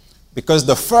 Because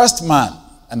the first man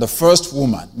and the first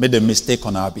woman made a mistake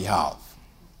on our behalf.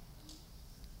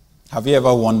 Have you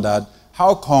ever wondered,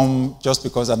 how come just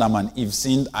because Adam and Eve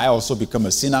sinned, I also become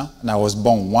a sinner and I was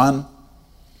born one?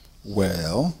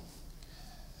 Well,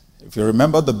 if you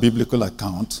remember the biblical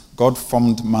account, God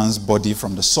formed man's body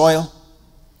from the soil,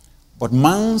 but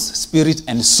man's spirit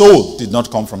and soul did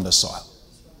not come from the soil.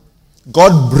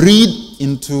 God breathed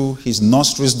into his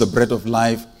nostrils the breath of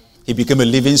life. He became a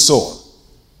living soul.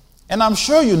 And I'm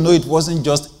sure you know it wasn't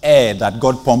just air that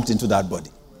God pumped into that body.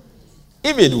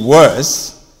 If it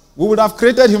was, we would have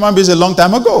created human beings a long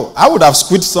time ago. I would have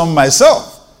squeezed some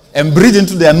myself and breathed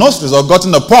into their nostrils or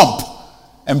gotten a pump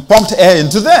and pumped air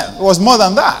into them. It was more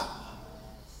than that.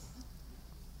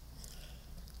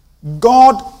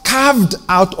 God carved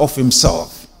out of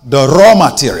himself the raw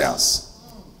materials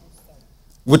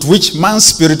with which man's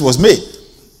spirit was made.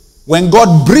 When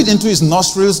God breathed into his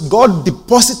nostrils, God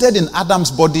deposited in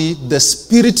Adam's body the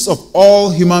spirits of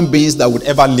all human beings that would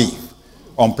ever live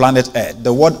on planet Earth.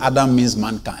 The word Adam means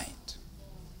mankind.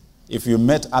 If you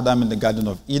met Adam in the Garden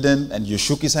of Eden and you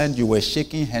shook his hand, you were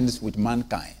shaking hands with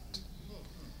mankind.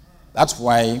 That's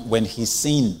why when he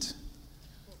sinned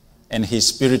and his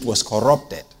spirit was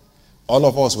corrupted, all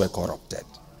of us were corrupted.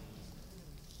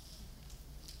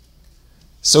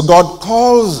 So God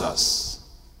calls us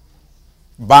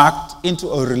back into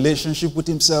a relationship with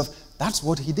himself. That's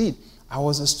what he did. I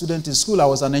was a student in school. I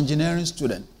was an engineering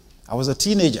student. I was a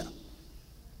teenager.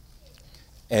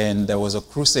 And there was a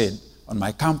crusade on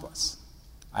my campus.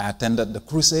 I attended the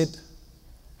crusade.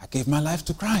 I gave my life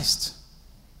to Christ.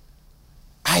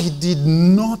 I did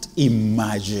not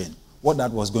imagine what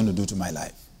that was going to do to my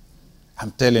life.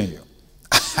 I'm telling you.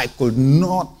 I could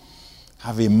not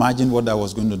have imagined what that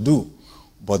was going to do.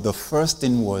 But the first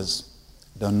thing was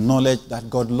the knowledge that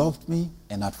God loved me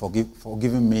and had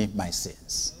forgiven me my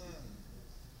sins.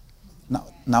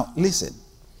 Now listen.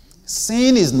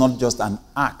 Sin is not just an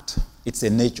act. It's a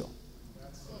nature.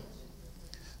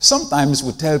 Sometimes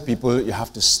we tell people you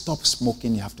have to stop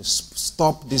smoking, you have to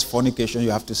stop this fornication,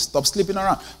 you have to stop sleeping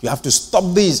around, you have to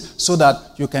stop this so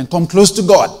that you can come close to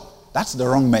God. That's the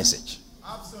wrong message.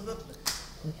 Absolutely.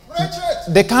 Preach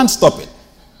it. They can't stop it.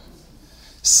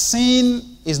 Sin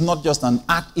is not just an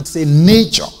act, it's a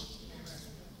nature.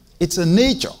 It's a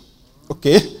nature.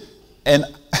 Okay? And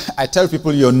I tell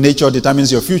people your nature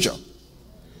determines your future.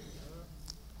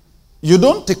 You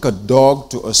don't take a dog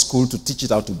to a school to teach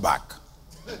it how to bark.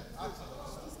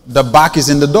 The bark is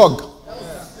in the dog.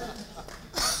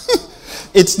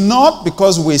 It's not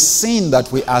because we sin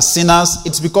that we are sinners.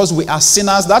 It's because we are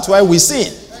sinners. That's why we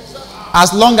sin.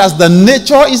 As long as the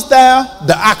nature is there,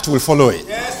 the act will follow it.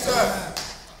 Yes, sir.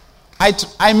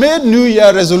 I made New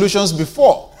Year resolutions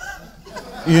before.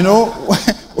 You know,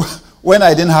 when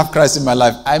I didn't have Christ in my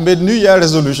life, I made New Year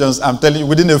resolutions. I'm telling you,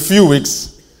 within a few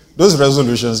weeks, those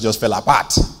resolutions just fell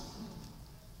apart.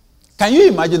 Can you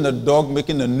imagine a dog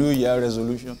making a New Year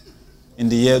resolution? In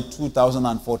the year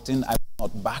 2014, I will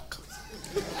not back.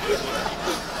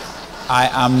 I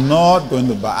am not going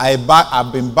to back.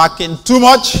 I've been backing too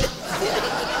much.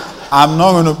 I'm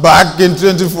not going to back in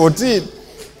 2014.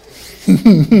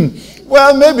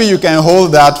 Well, maybe you can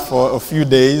hold that for a few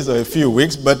days or a few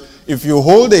weeks, but if you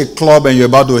hold a club and you're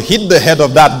about to hit the head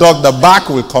of that dog, the back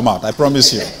will come out. I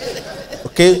promise you.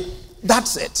 Okay?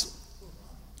 That's it.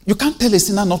 You can't tell a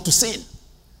sinner not to sin.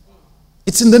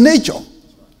 It's in the nature.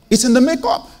 It's in the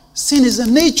makeup. Sin is a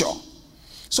nature.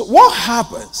 So what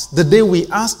happens the day we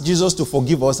ask Jesus to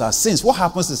forgive us our sins? What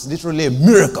happens is literally a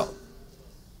miracle.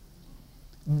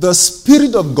 The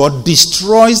Spirit of God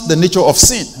destroys the nature of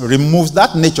sin, removes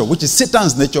that nature, which is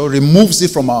Satan's nature, removes it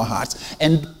from our hearts,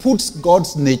 and puts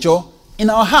God's nature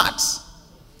in our hearts.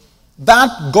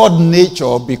 That God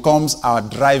nature becomes our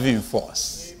driving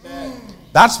force. Amen.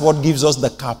 That's what gives us the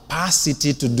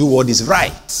capacity to do what is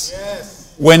right.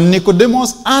 Yes. When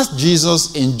Nicodemus asked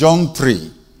Jesus in John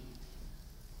 3,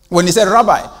 when he said,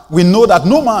 Rabbi, we know that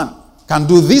no man can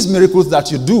do these miracles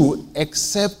that you do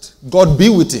except God be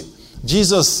with him.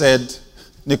 Jesus said,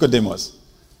 Nicodemus,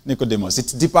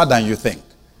 it's deeper than you think.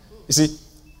 You see,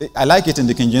 I like it in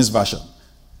the King James Version.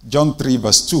 John 3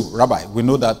 verse 2, Rabbi, we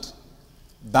know that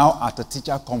thou art a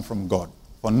teacher come from God,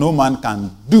 for no man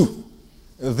can do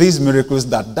these miracles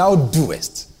that thou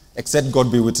doest, except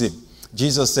God be with him.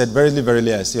 Jesus said, verily,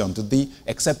 verily, I say unto thee,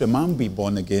 except a man be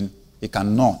born again, he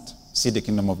cannot see the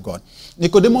kingdom of God.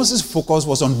 Nicodemus' focus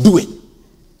was on doing.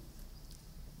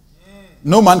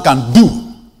 No man can do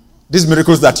these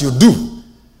miracles that you do.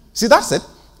 See, that's it.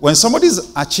 When somebody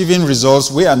is achieving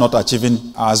results we are not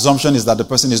achieving, our assumption is that the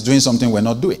person is doing something we're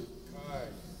not doing.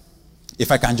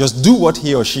 If I can just do what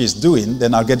he or she is doing,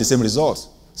 then I'll get the same results.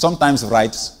 Sometimes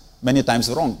right, many times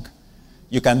wrong.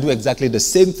 You can do exactly the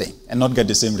same thing and not get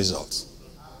the same results.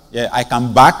 Yeah, I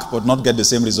can back but not get the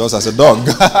same results as a dog.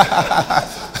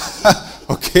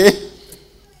 Okay?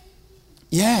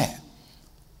 Yeah.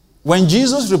 When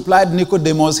Jesus replied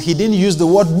Nicodemus, he didn't use the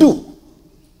word do.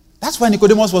 That's why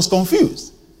Nicodemus was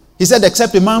confused. He said,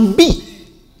 except a man be.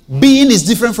 Being is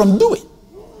different from doing.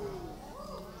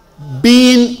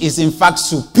 Being is in fact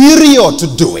superior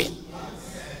to doing.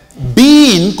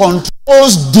 Being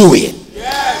controls doing.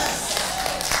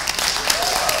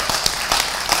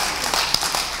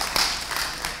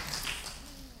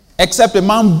 Except a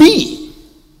man be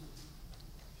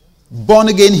born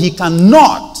again, he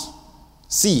cannot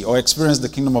see or experience the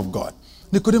kingdom of God.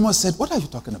 Nicodemus said, what are you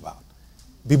talking about?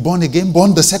 Be born again,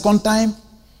 born the second time?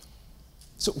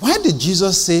 So why did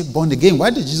Jesus say born again? Why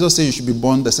did Jesus say you should be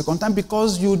born the second time?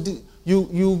 Because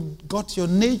you got your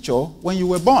nature when you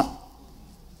were born.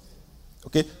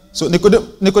 Okay? So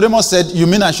Nicodemus said, you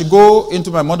mean I should go into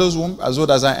my mother's womb as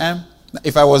old as I am?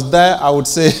 If I was there, I would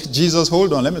say, Jesus,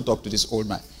 hold on, let me talk to this old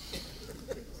man.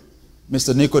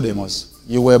 Mr. Nicodemus,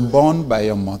 you were born by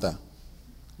your mother.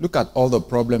 Look at all the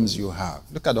problems you have.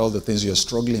 Look at all the things you're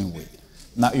struggling with.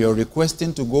 Now you're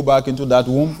requesting to go back into that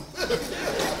womb,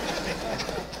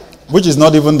 which is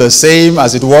not even the same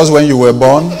as it was when you were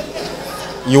born.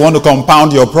 You want to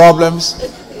compound your problems.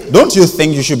 Don't you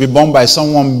think you should be born by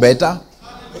someone better?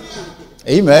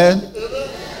 Amen.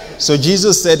 So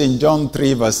Jesus said in John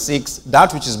 3 verse 6,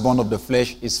 that which is born of the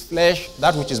flesh is flesh,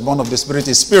 that which is born of the spirit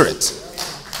is spirit.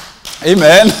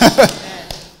 Amen.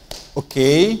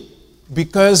 Okay.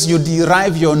 Because you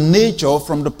derive your nature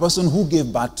from the person who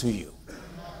gave birth to you.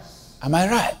 Am I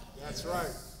right? That's right.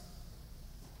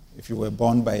 If you were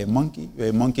born by a monkey, you're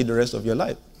a monkey the rest of your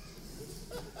life.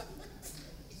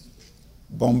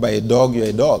 Born by a dog, you're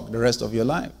a dog the rest of your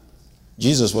life.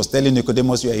 Jesus was telling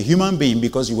Nicodemus, you're a human being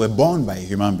because you were born by a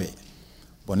human being.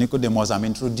 But Nicodemus, I'm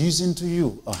introducing to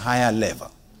you a higher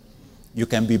level. You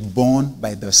can be born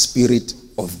by the Spirit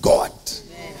of God.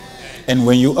 And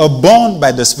when you are born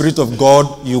by the Spirit of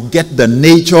God, you get the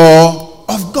nature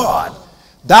of God.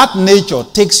 That nature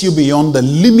takes you beyond the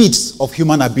limits of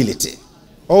human ability.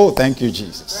 Oh, thank you,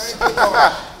 Jesus.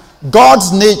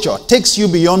 God's nature takes you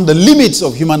beyond the limits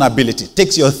of human ability.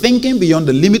 Takes your thinking beyond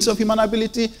the limits of human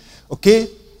ability. Okay?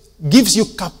 Gives you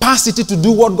capacity to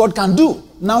do what God can do.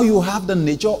 Now you have the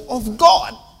nature of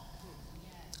God.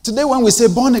 Today when we say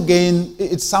born again,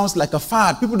 it sounds like a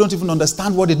fad. People don't even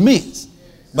understand what it means.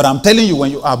 But I'm telling you,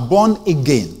 when you are born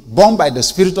again, born by the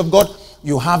Spirit of God,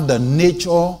 you have the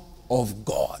nature of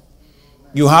God.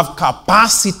 You have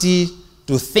capacity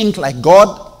to think like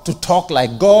God, to talk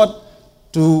like God,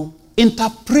 to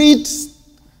interpret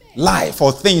life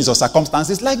or things or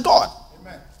circumstances like God.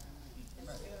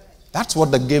 That's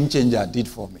what the game changer did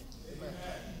for me.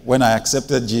 when I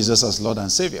accepted Jesus as Lord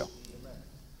and Savior.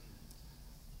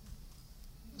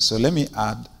 So let me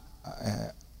add,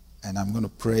 and I'm going to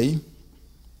pray.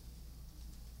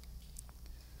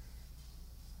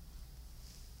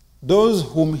 Those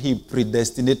whom he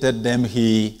predestinated, them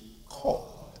he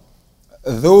called.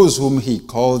 Those whom he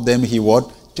called, them he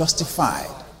what? Justified.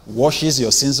 Washes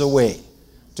your sins away.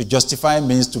 To justify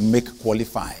means to make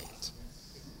qualified.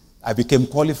 I became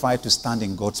qualified to stand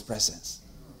in God's presence.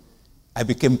 I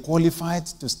became qualified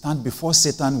to stand before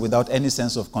Satan without any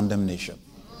sense of condemnation.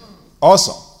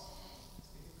 Also,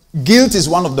 guilt is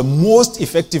one of the most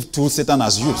effective tools Satan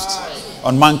has used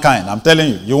on mankind. I'm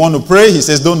telling you. You want to pray? He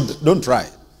says, don't try.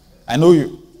 I know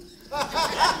you.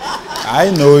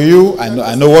 I know you.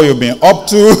 I know what you've been up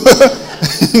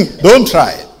to. Don't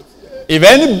try it. If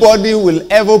anybody will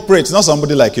ever pray, it's not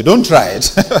somebody like you. Don't try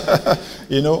it.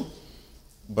 You know.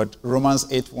 But Romans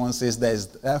 8:1 says, there is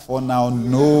therefore now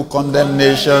no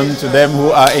condemnation to them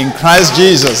who are in Christ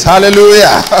Jesus.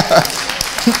 Hallelujah.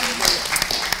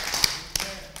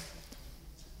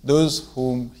 Those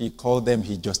whom he called, them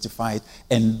he justified.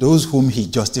 And those whom he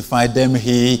justified, them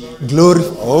he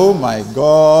glorified. Oh my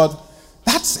God.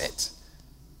 That's it.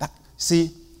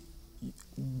 See,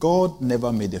 God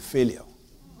never made a failure.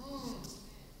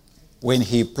 When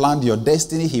he planned your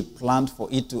destiny, he planned for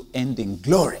it to end in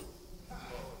glory.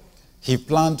 He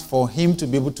planned for him to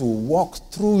be able to walk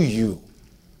through you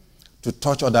to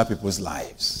touch other people's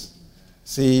lives.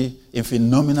 See, in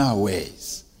phenomenal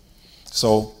ways.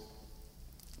 So,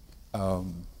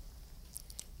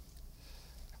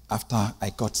 after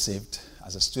I got saved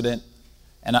as a student,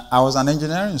 and I was an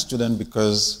engineering student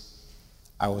because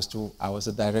I was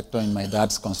a director in my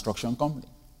dad's construction company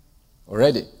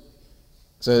already.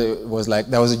 So it was like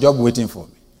there was a job waiting for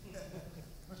me.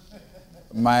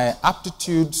 My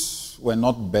aptitudes were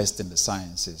not best in the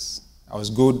sciences. I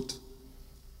was good,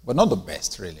 but not the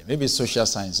best really. Maybe social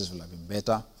sciences would have been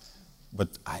better. But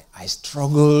I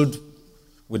struggled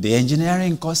with the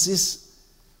engineering courses,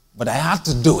 but I had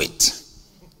to do it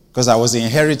because I was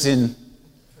inheriting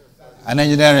an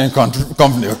engineering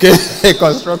company, okay? A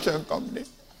construction company.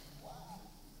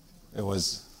 It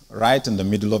was right in the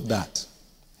middle of that.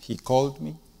 He called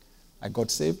me. I got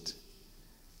saved.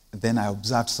 And then I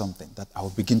observed something, that I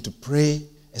would begin to pray,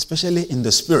 especially in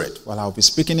the spirit, while I'll be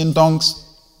speaking in tongues.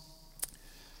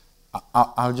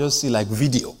 I'll just see like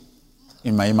video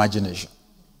in my imagination.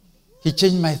 He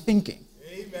changed my thinking.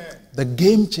 Amen. The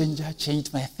game changer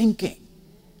changed my thinking.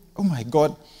 Oh my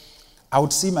God. I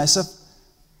would see myself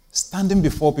standing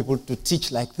before people to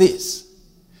teach like this.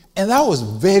 And that was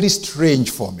very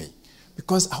strange for me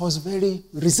because I was very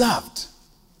reserved,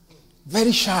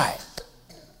 very shy.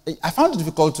 I found it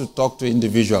difficult to talk to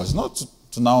individuals, not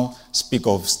to now speak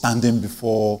of standing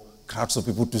before crowds of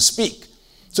people to speak.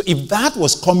 So if that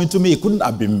was coming to me, it couldn't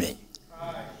have been me.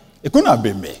 It couldn't have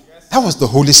been me. That was the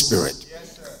Holy Spirit,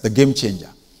 the game changer.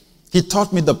 He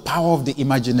taught me the power of the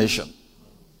imagination.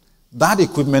 That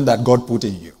equipment that God put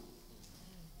in you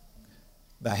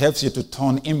that helps you to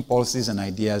turn impulses and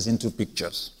ideas into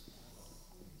pictures.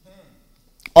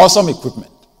 Awesome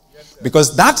equipment.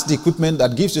 Because that's the equipment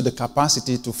that gives you the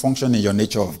capacity to function in your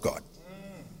nature of God.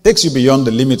 Takes you beyond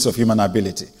the limits of human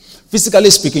ability. Physically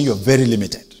speaking, you're very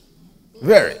limited.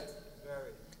 Very.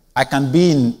 I can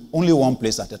be in only one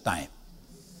place at a time.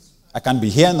 I can be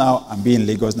here now and be in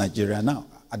Lagos, Nigeria now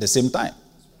at the same time.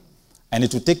 And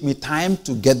it will take me time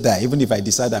to get there, even if I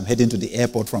decide I'm heading to the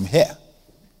airport from here.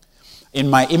 In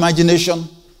my imagination,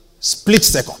 split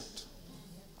second,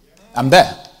 I'm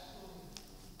there.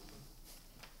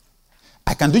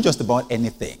 I can do just about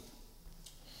anything.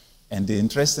 And the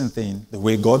interesting thing, the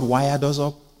way God wired us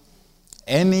up,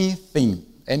 anything,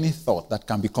 any thought that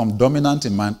can become dominant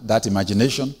in that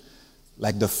imagination,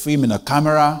 like the film in a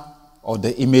camera or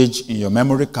the image in your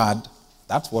memory card,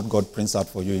 that's what God prints out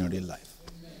for you in real life.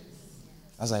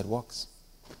 That's how it works.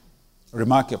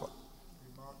 Remarkable.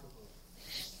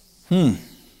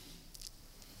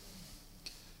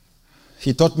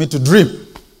 He taught me to dream.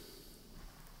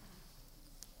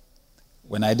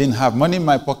 When I didn't have money in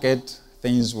my pocket,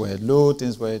 things were low,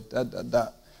 things were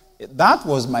that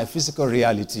was my physical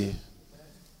reality.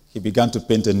 He began to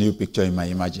paint a new picture in my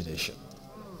imagination.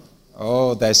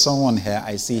 Oh, there's someone here.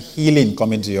 I see healing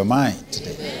coming to your mind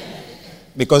today.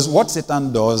 Because what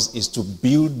Satan does is to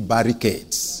build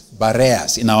barricades,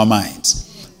 barriers in our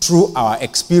minds through our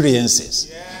experiences.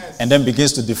 Yes. And then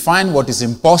begins to define what is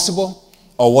impossible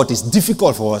or what is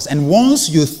difficult for us. And once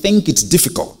you think it's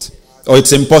difficult or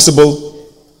it's impossible,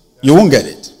 you won't get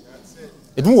it.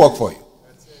 It won't work for you.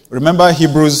 Remember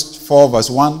Hebrews 4 verse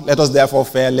 1. Let us therefore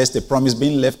fear lest the promise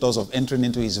being left us of entering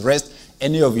into his rest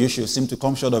any of you should seem to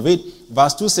come short of it.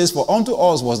 Verse 2 says, for unto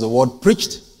us was the word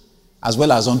preached, as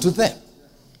well as unto them.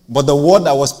 But the word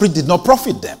that was preached did not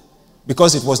profit them,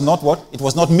 because it was not what? It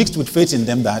was not mixed with faith in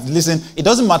them. That, listen, it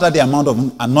doesn't matter the amount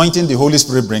of anointing the Holy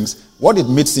Spirit brings. What it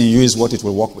meets in you is what it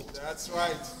will work with. That's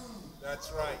right.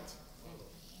 That's right.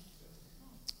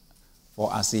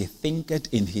 For as he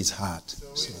thinketh in his heart.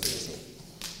 So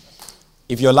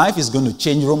if your life is going to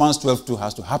change, Romans 12:2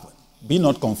 has to happen. Be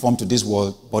not conformed to this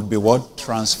world, but be what?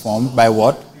 Transformed by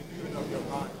what?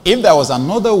 If there was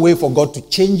another way for God to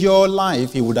change your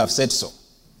life, he would have said so.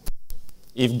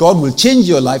 If God will change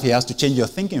your life, he has to change your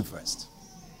thinking first.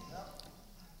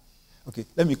 Okay,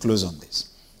 let me close on this.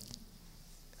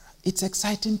 It's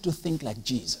exciting to think like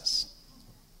Jesus.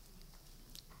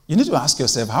 You need to ask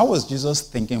yourself, how was Jesus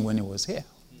thinking when he was here?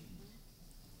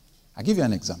 I'll give you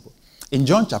an example. In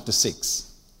John chapter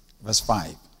 6, verse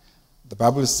 5, the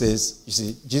Bible says, you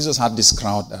see, Jesus had this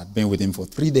crowd that had been with him for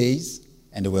 3 days,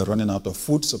 and they were running out of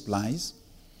food supplies.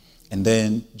 And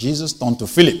then Jesus turned to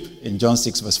Philip in John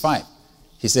 6, verse 5.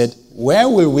 He said, where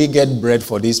will we get bread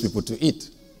for these people to eat?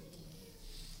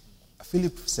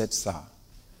 Philip said, sir,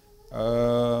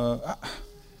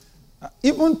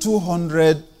 even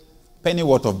 200 penny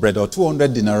worth of bread or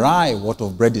 200 denarii worth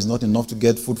of bread is not enough to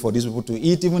get food for these people to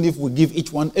eat, even if we give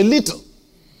each one a little.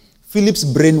 Philip's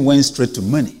brain went straight to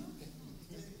money.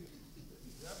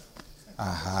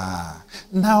 Aha.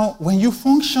 Now, when you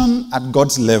function at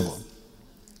God's level,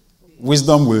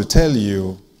 wisdom will tell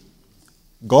you,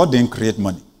 God didn't create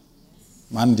money.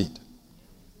 Man did.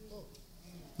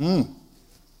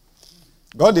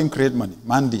 God didn't create money.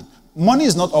 Man did. Money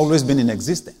has not always been in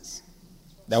existence.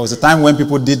 There was a time when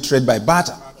people did trade by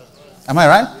barter. Am I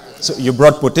right? So you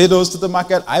brought potatoes to the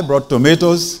market. I brought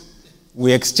tomatoes.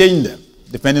 We exchanged them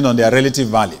depending on their relative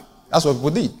value. That's what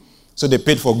people did. So they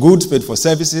paid for goods, paid for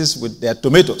services with their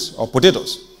tomatoes or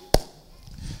potatoes.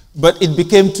 But it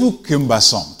became too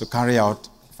cumbersome to carry out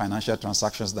financial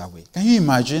transactions that way. Can you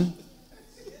imagine?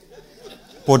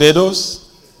 Potatoes.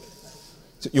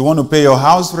 So you want to pay your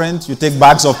house rent, you take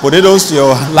bags of potatoes to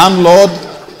your landlord.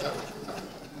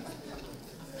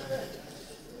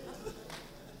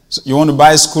 So you want to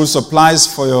buy school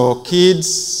supplies for your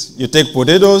kids, you take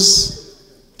potatoes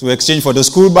to exchange for the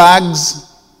school bags.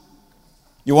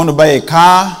 You want to buy a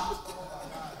car,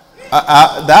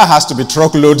 that has to be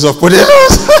truckloads of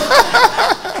potatoes.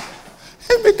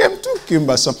 It became too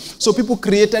cumbersome. So people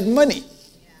created money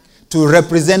to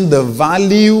represent the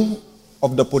value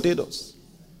of the potatoes.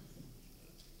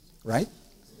 Right?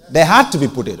 There had to be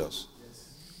potatoes.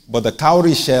 But the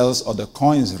cowrie shells or the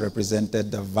coins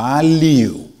represented the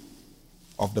value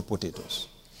of the potatoes.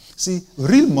 See,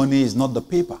 real money is not the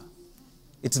paper.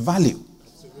 It's value.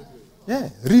 Yeah,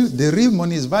 the real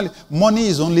money is value. Money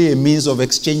is only a means of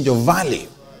exchange of value.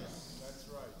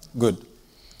 Good.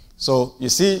 So, you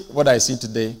see what I see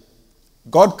today?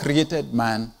 God created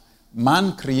man.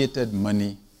 Man created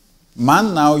money.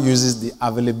 Man now uses the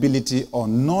availability or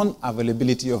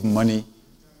non-availability of money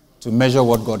to measure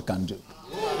what God can do.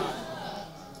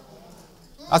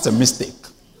 That's a mistake.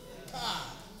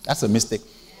 That's a mistake.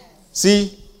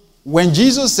 See, when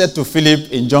Jesus said to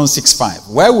Philip in John 6:5,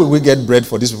 where will we get bread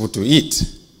for these people to eat?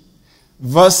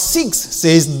 Verse 6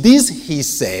 says, this he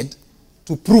said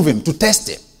to prove him, to test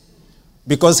him.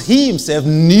 Because he himself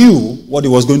knew what he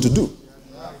was going to do.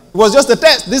 It was just a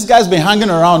test. This guy's been hanging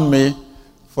around me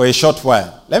for a short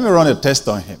while. Let me run a test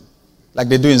on him, like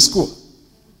they do in school.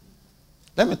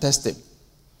 Let me test him.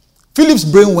 Philip's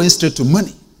brain went straight to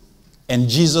money. And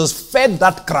Jesus fed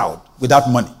that crowd without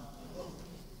money.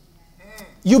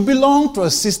 You belong to a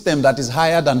system that is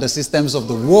higher than the systems of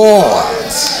the world.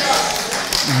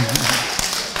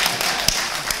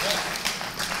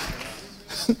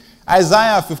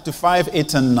 Isaiah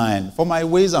 55:8-9. For my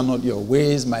ways are not your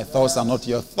ways, my thoughts are not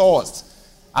your thoughts.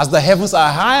 As the heavens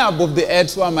are high above the earth,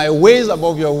 so are my ways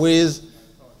above your ways,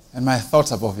 and my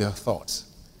thoughts above your thoughts.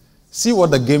 See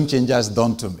what the game changer has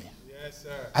done to me. Yes, sir.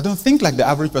 I don't think like the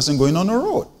average person going on a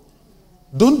road.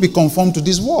 Don't be conformed to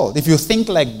this world. If you think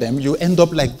like them, you end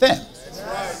up like them. That's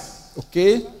right.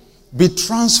 Okay? Be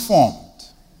transformed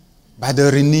by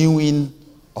the renewing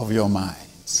of your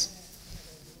minds.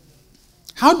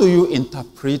 How do you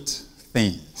interpret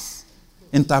things?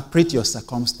 Interpret your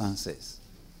circumstances.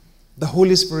 The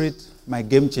Holy Spirit, my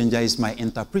game changer, is my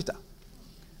interpreter.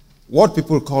 What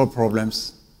people call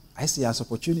problems, I see as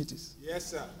opportunities.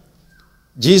 Yes, sir.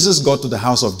 Jesus got to the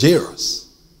house of Jairus.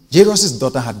 Jairus'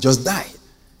 daughter had just died.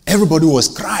 Everybody was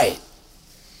crying.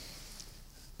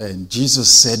 And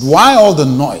Jesus said, why all the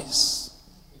noise?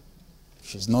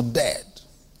 She's not dead.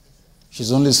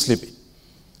 She's only sleeping.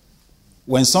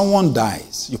 when someone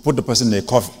dies, you put the person in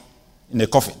a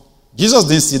coffin. Jesus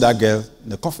didn't see that girl in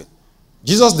the coffin.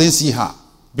 Jesus didn't see her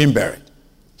being buried.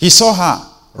 He saw her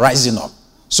rising up.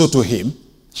 So to him,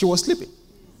 she was sleeping.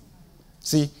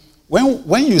 See,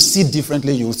 when you see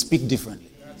differently, you speak differently.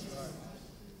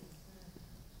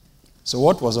 So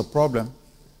what was a problem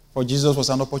for Jesus was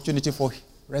an opportunity for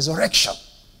resurrection,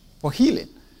 for healing.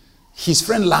 His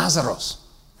friend Lazarus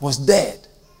was dead.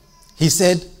 He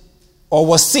said, or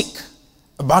was sick,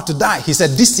 about to die. He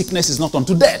said, this sickness is not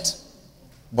unto death,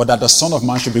 but that the Son of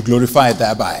Man should be glorified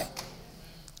thereby.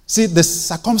 See, the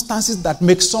circumstances that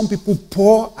make some people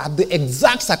poor are the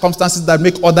exact circumstances that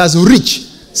make others rich.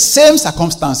 Same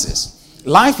circumstances.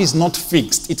 Life is not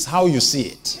fixed. It's how you see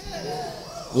it.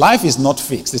 Life is not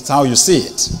fixed. It's how you see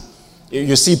it.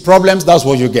 You see problems, that's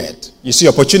what you get. You see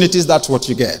opportunities, that's what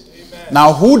you get. Amen.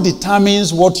 Now, who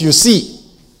determines what you see?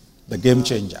 The game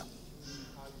changer.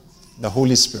 The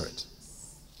Holy Spirit.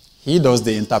 He does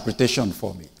the interpretation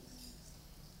for me.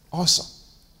 Awesome.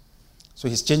 So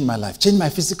he's changed my life. Changed my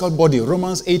physical body.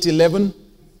 Romans 8:11.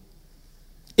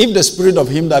 If the spirit of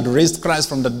him that raised Christ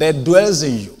from the dead dwells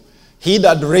in you, he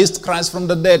that raised Christ from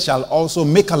the dead shall also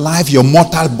make alive your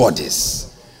mortal bodies.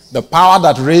 The power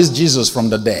that raised Jesus from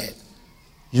the dead.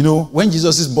 You know, when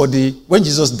Jesus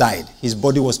died, his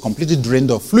body was completely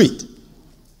drained of fluid.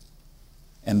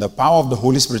 And the power of the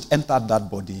Holy Spirit entered that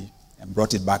body and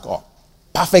brought it back up.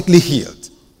 Perfectly healed.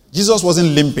 Jesus wasn't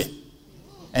limping.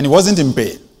 And he wasn't in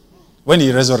pain when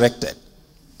he resurrected.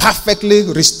 Perfectly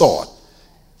restored.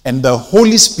 And the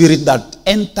Holy Spirit that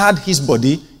entered his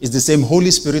body is the same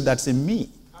Holy Spirit that's in me.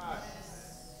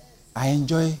 I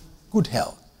enjoy good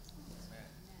health.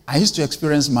 I used to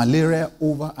experience malaria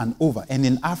over and over. And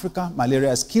in Africa, malaria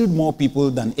has killed more people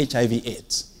than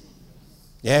HIV/AIDS.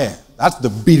 Yeah, that's the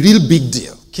real big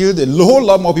deal. Killed a whole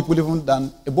lot more people even than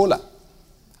Ebola.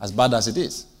 As bad as it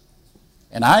is.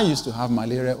 And I used to have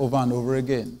malaria over and over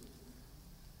again.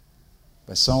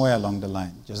 But somewhere along the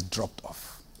line, just dropped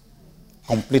off.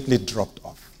 Completely dropped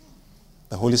off.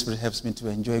 The Holy Spirit helps me to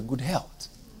enjoy good health.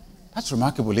 That's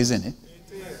remarkable, isn't it?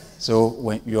 So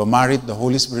when you're married, the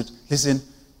Holy Spirit, listen,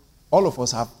 all of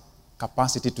us have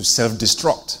capacity to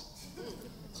self-destruct.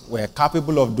 We're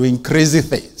capable of doing crazy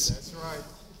things. That's right.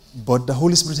 But the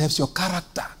Holy Spirit helps your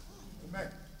character. Amen.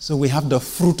 So we have the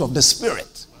fruit of the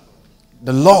Spirit.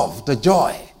 The love, the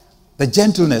joy, the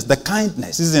gentleness, the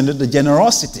kindness, isn't it? The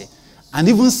generosity, and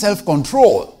even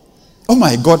self-control. Oh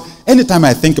my God, anytime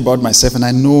I think about myself and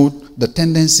I know the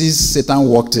tendencies Satan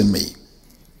worked in me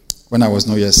when I was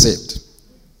no yet saved.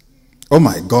 Oh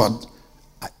my God,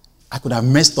 I could have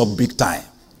messed up big time.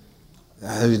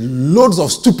 Loads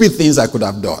of stupid things I could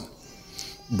have done.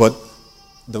 But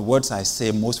the words I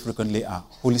say most frequently are,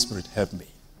 Holy Spirit, help me.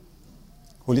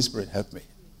 Holy Spirit, help me.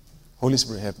 Holy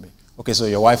Spirit, help me. Okay, so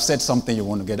your wife said something, you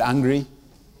want to get angry,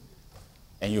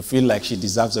 and you feel like she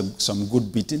deserves some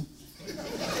good beating.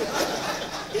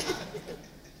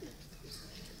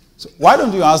 So why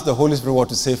don't you ask the Holy Spirit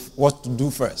what to do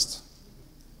first?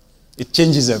 It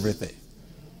changes everything.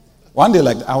 One day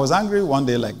I was angry, one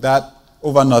day like that,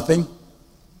 over nothing.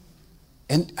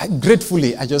 And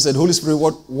gratefully, I just said, Holy Spirit,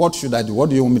 what should I do? What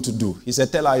do you want me to do? He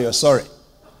said, tell her you're sorry.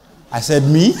 I said,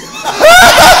 me? What?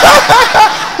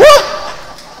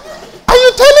 Are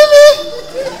you telling me?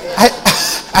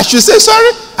 I should say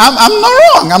sorry? I'm not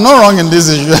wrong. I'm not wrong in this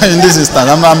issue, in this instance.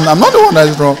 I'm not the one that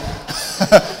is wrong.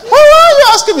 Why are you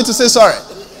asking me to say sorry?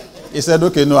 He said,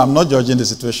 okay, no, I'm not judging the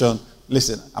situation.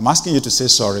 Listen, I'm asking you to say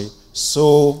sorry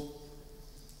so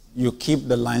you keep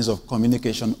the lines of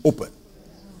communication open.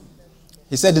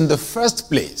 He said, in the first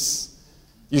place,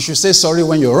 you should say sorry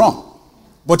when you're wrong.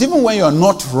 But even when you're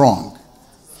not wrong,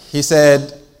 he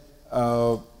said,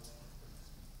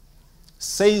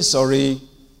 saying sorry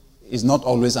is not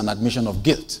always an admission of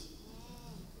guilt.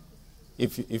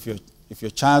 If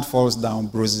your child falls down,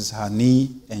 bruises her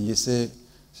knee, and you say,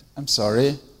 I'm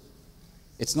sorry,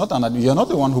 it's not you're not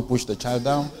the one who pushed the child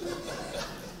down.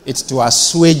 It's to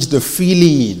assuage the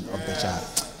feeling of the child.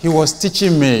 He was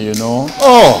teaching me, you know.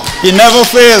 Oh, he never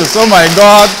fails. Oh my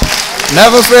God,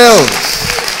 never fails.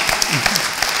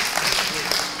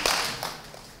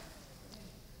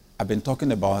 I've been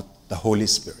talking about the Holy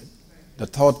Spirit, the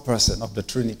third person of the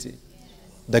Trinity,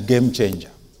 the game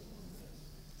changer.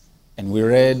 And we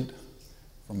read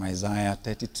from Isaiah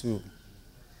 32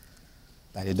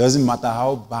 that it doesn't matter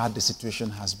how bad the situation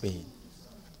has been,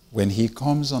 when he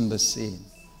comes on the scene,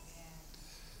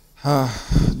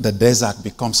 the desert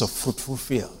becomes a fruitful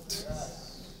field.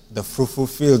 The fruitful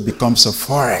field becomes a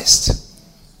forest.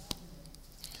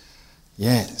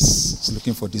 Yes, I was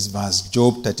looking for this verse,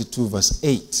 Job 32 verse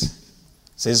 8.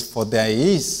 says, for there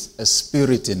is a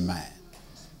spirit in man,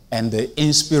 and the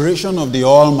inspiration of the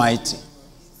Almighty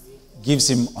gives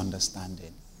him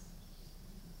understanding.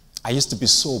 I used to be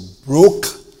so broke.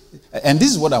 And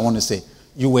this is what I want to say.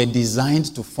 You were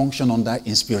designed to function under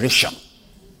inspiration.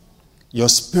 Your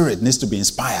spirit needs to be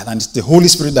inspired, and it's the Holy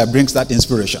Spirit that brings that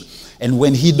inspiration. And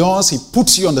when he does, he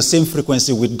puts you on the same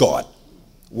frequency with God.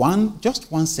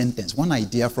 Just one sentence, one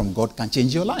idea from God can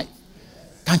change your life,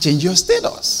 can change your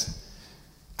status.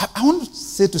 I want to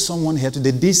say to someone here today,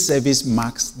 this service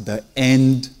marks the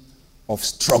end of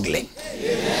struggling.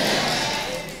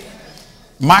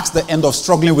 Marks the end of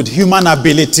struggling with human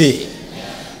ability.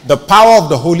 The power of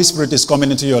the Holy Spirit is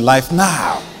coming into your life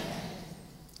now.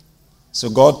 So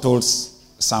God told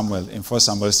Samuel in 1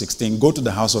 Samuel 16, go to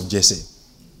the house of Jesse.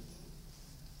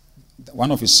 One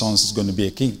of his sons is going to be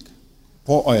a king.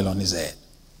 Pour oil on his head.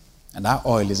 And that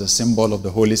oil is a symbol of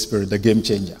the Holy Spirit, the game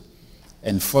changer.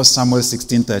 And 1 Samuel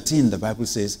 16:13, the Bible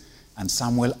says, and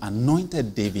Samuel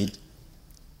anointed David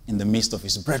in the midst of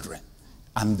his brethren.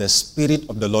 And the Spirit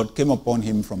of the Lord came upon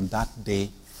him from that day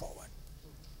forward.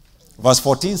 Verse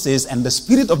 14 says, and the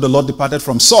Spirit of the Lord departed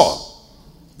from Saul.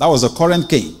 That was the current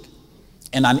king.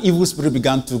 And an evil spirit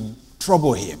began to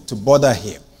trouble him, to bother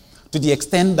him, to the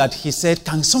extent that he said,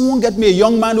 can someone get me a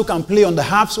young man who can play on the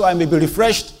harp so I may be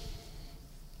refreshed?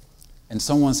 And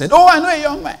someone said, oh, I know a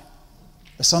young man,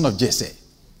 the son of Jesse.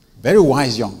 Very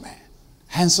wise young man,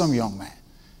 handsome young man,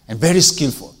 and very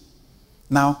skillful.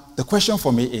 Now, the question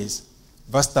for me is,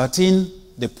 verse 13,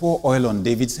 they pour oil on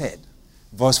David's head.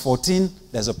 Verse 14,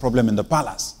 there's a problem in the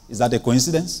palace. Is that a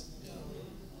coincidence?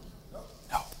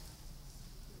 No.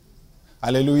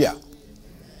 Hallelujah.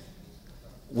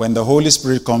 When the Holy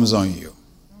Spirit comes on you,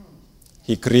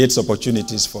 he creates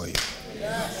opportunities for you.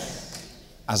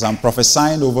 As I'm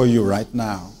prophesying over you right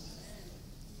now,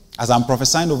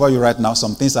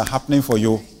 some things are happening for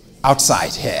you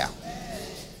outside here.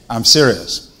 I'm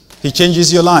serious. He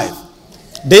changes your life.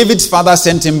 David's father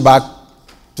sent him back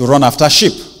to run after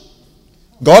sheep.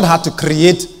 God had to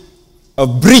create a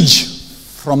bridge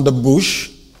from the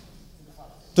bush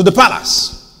to the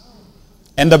palace.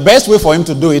 And the best way for him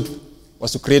to do it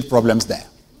was to create problems there.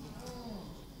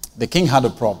 The king had a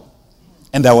problem.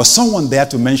 And there was someone there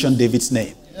to mention David's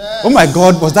name. Oh my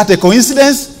God, was that a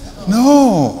coincidence?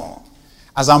 No.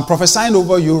 As I'm prophesying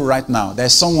over you right now,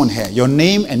 there's someone here. Your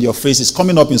name and your face is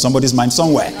coming up in somebody's mind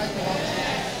somewhere.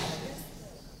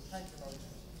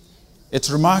 It's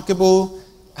remarkable.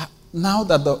 Now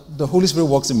that the Holy Spirit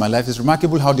works in my life, it's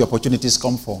remarkable how the opportunities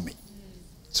come for me.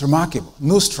 It's remarkable.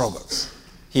 No struggles.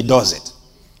 He does it.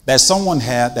 There's someone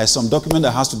here, there's some document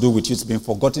that has to do with you. It's been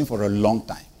forgotten for a long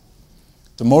time.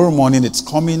 Tomorrow morning, it's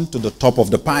coming to the top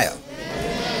of the pile.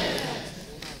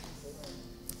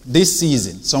 This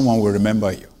season, someone will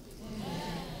remember you.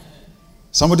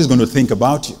 Somebody's going to think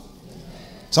about you.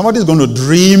 Somebody's going to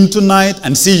dream tonight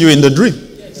and see you in the dream.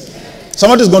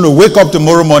 Somebody's going to wake up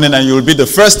tomorrow morning and you'll be the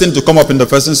first thing to come up in the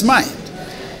person's mind.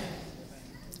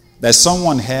 There's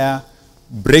someone here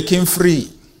breaking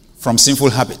free from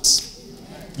sinful habits.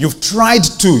 You've tried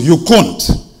to, you couldn't.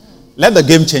 Let the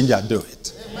game changer do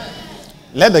it.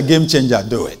 Let the game changer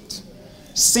do it.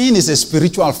 Sin is a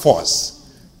spiritual force.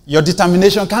 Your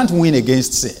determination can't win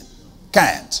against sin.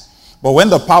 Can't. But when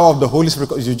the power of the Holy Spirit,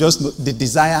 the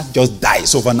desire just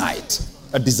dies overnight.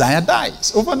 A desire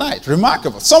dies overnight.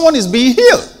 Remarkable. Someone is being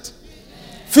healed.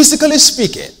 Physically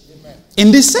speaking.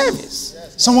 In this service.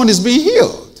 Someone is being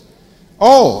healed.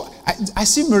 Oh, I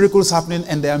see miracles happening,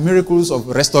 and there are miracles of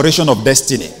restoration of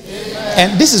destiny.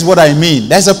 And this is what I mean.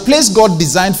 There's a place God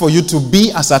designed for you to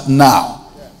be as at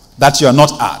now that you are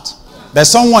not at. There's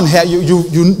someone here,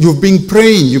 you've been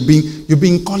praying, you've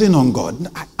been calling on God.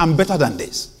 I'm better than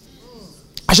this.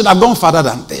 I should have gone further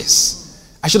than this.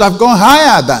 I should have gone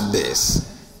higher than this.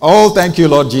 Oh, thank you,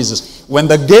 Lord Jesus. When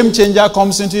the game changer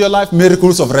comes into your life,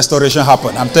 miracles of restoration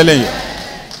happen. I'm telling you.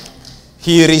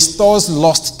 He restores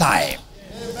lost time.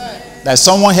 There's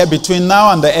someone here between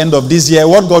now and the end of this year.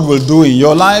 What God will do in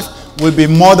your life will be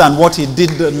more than what he did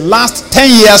the last 10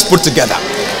 years put together.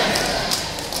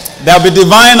 There'll be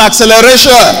divine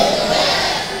acceleration.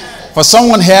 For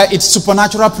someone here, it's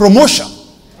supernatural promotion.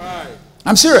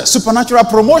 I'm serious. Supernatural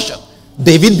promotion.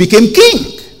 David became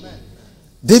king.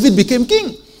 David became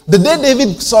king. The day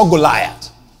David saw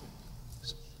Goliath,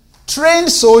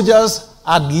 trained soldiers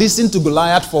had listened to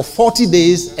Goliath for 40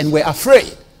 days and were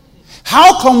afraid.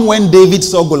 How come when David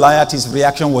saw Goliath, his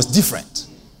reaction was different?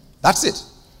 That's it.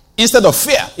 Instead of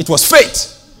fear, it was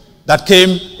faith that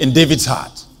came in David's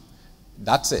heart.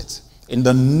 That's it. In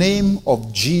the name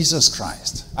of Jesus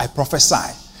Christ, I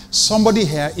prophesy, somebody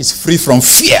here is free from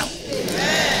fear.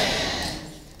 Amen.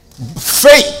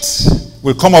 Faith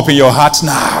will come up in your heart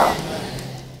now.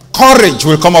 Courage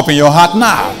will come up in your heart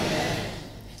now.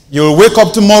 You'll wake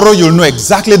up tomorrow, you'll know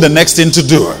exactly the next thing to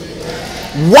do.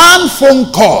 One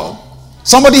phone call.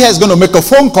 Somebody is going to make a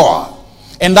phone call.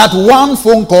 And that one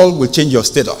phone call will change your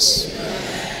status.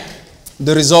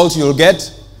 The result you'll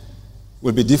get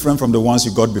will be different from the ones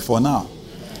you got before now.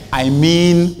 I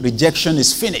mean, rejection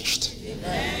is finished.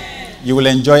 You will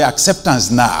enjoy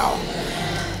acceptance now.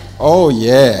 Oh,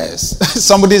 yes.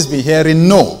 Somebody's been hearing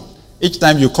no. Each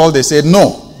time you call, they say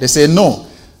no. They say no.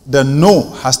 The no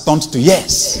has turned to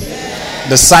yes.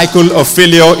 The cycle of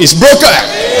failure is broken.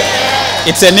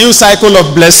 It's a new cycle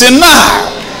of blessing now.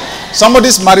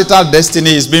 Somebody's marital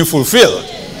destiny is being fulfilled.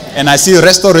 And I see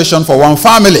restoration for one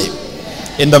family.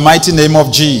 In the mighty name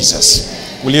of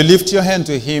Jesus. Will you lift your hand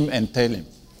to him and tell him?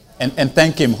 And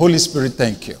thank him. Holy Spirit,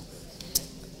 thank you.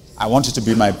 I want you to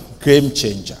be my game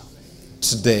changer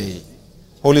today.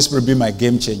 Holy Spirit, be my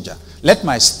game changer. Let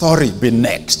my story be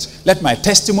next. Let my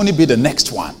testimony be the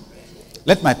next one.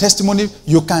 Let my testimony,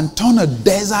 you can turn a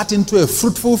desert into a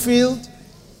fruitful field.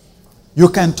 You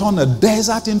can turn a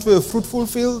desert into a fruitful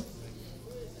field.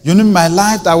 You mean my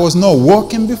life that was not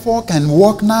working before can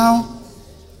work now?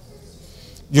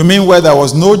 You mean where there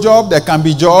was no job, there can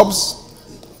be jobs?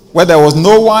 Where there was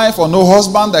no wife or no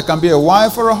husband, there can be a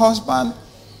wife or a husband?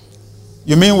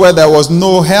 You mean where there was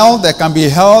no health, there can be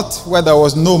health? Where there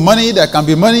was no money, there can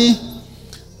be money?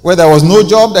 Where there was no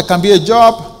job, there can be a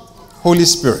job? Holy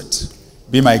Spirit,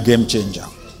 be my game changer.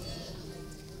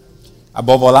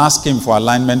 Above all, ask him for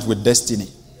alignment with destiny.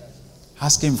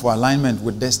 Ask him for alignment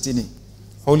with destiny.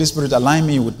 Holy Spirit, align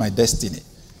me with my destiny.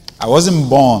 I wasn't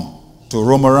born to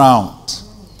roam around.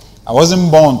 I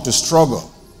wasn't born to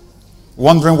struggle,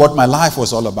 wondering what my life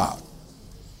was all about.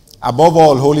 Above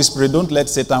all, Holy Spirit, don't let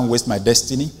Satan waste my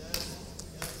destiny.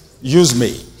 Use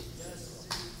me.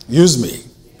 Use me.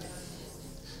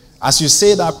 As you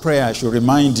say that prayer, I should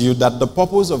remind you that the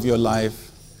purpose of your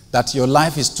life, that your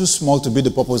life is too small to be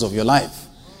the purpose of your life.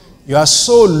 You are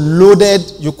so loaded,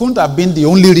 you couldn't have been the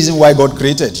only reason why God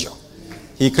created you.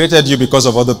 He created you because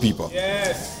of other people.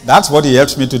 Yes. That's what he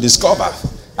helped me to discover.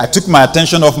 I took my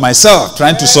attention off myself,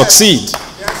 trying to succeed.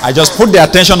 I just put the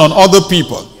attention on other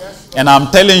people. And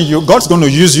I'm telling you, God's going to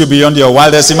use you beyond your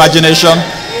wildest imagination.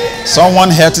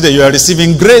 Someone here today, you are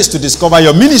receiving grace to discover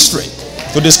your ministry,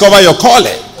 to discover your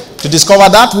calling, to discover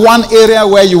that one area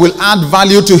where you will add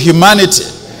value to humanity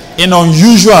in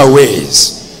unusual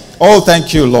ways. Oh,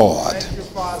 thank you, Lord.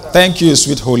 Thank you,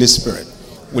 sweet Holy Spirit.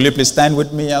 Will you please stand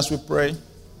with me as we pray?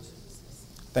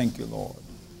 Thank you, Lord.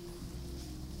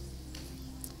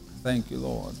 Thank you,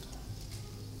 Lord.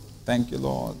 Thank you,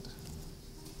 Lord.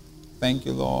 Thank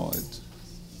you, Lord.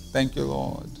 Thank you,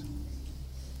 Lord.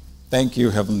 Thank you,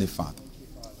 Heavenly Father.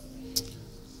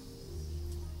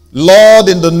 Lord,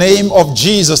 in the name of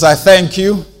Jesus, I thank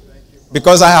you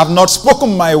because I have not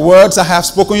spoken my words, I have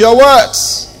spoken your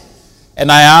words.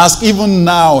 And I ask even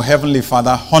now, Heavenly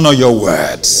Father, honor your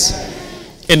words.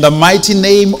 In the mighty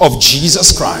name of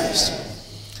Jesus Christ,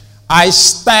 I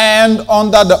stand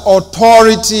under the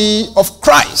authority of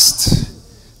Christ,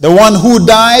 the one who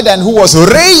died and who was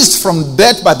raised from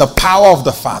death by the power of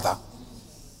the Father.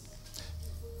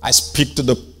 I speak to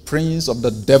the prince of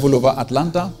the devil over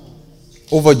Atlanta,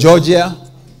 over Georgia,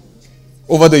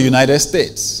 over the United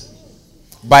States,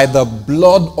 by the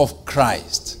blood of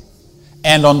Christ.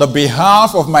 And on the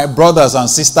behalf of my brothers and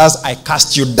sisters, I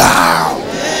cast you down.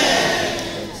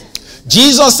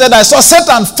 Jesus said, I saw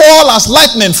Satan fall as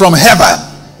lightning from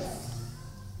heaven.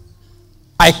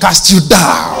 I cast you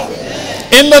down.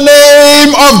 In the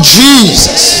name of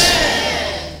Jesus.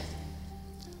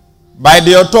 By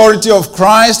the authority of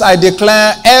Christ, I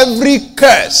declare every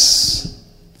curse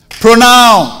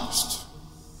pronounced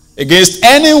against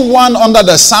anyone under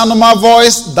the sound of my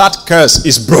voice, that curse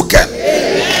is broken.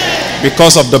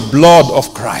 Because of the blood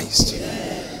of Christ.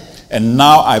 And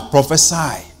now I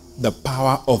prophesy the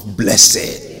power of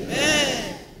blessing.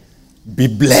 Amen. Be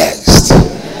blessed.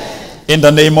 Amen. In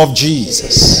the name of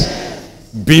Jesus.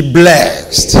 Amen. Be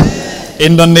blessed. Amen.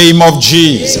 In the name of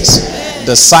Jesus. Amen.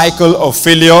 The cycle of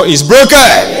failure is broken.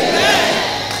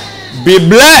 Amen. Be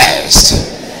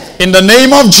blessed. In the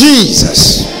name of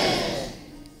Jesus. Amen.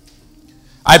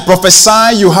 I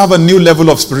prophesy you have a new level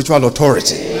of spiritual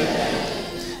authority.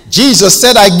 Jesus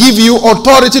said, I give you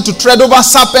authority to tread over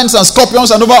serpents and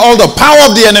scorpions and over all the power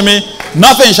of the enemy.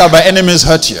 Nothing shall by enemies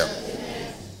hurt you.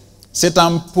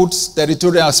 Satan puts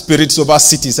territorial spirits over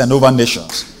cities and over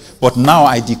nations. But now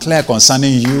I declare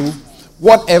concerning you,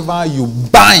 whatever you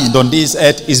bind on this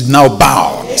earth is now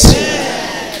bound.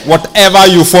 Whatever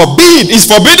you forbid is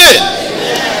forbidden.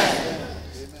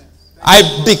 I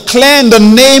declare in the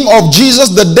name of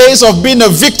Jesus, the days of being a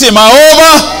victim are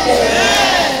over.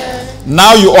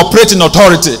 Now you operate in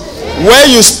authority. Where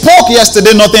you spoke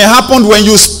yesterday, nothing happened. When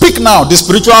you speak now, the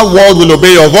spiritual world will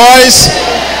obey your voice.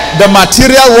 The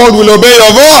material world will obey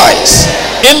your voice.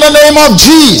 In the name of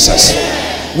Jesus.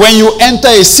 When you enter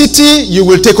a city, you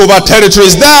will take over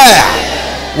territories there.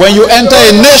 When you enter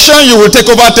a nation, you will take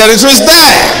over territories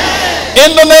there.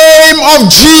 In the name of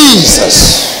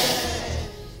Jesus.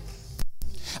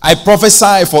 I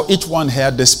prophesy for each one here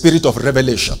the spirit of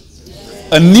revelation.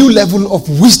 A new level of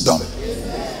wisdom.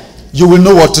 You will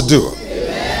know what to do.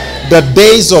 The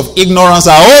days of ignorance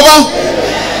are over.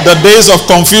 The days of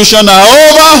confusion are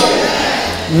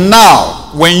over.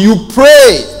 Now, when you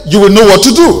pray, you will know what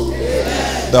to do.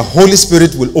 The Holy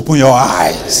Spirit will open your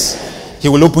eyes. He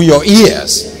will open your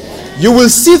ears. You will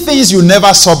see things you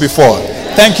never saw before.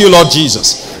 Thank you, Lord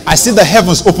Jesus. I see the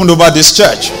heavens opened over this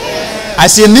church. I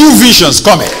see new visions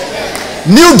coming.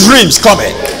 New dreams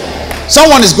coming.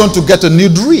 Someone is going to get a new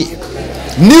dream.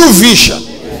 New vision.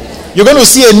 You're going to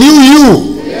see a new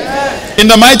you. In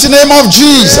the mighty name of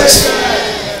Jesus.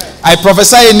 I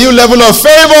prophesy a new level of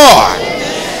favor.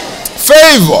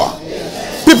 Favor.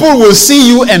 People will see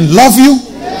you and love you.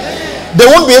 They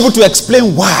won't be able to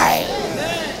explain why.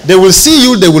 They will see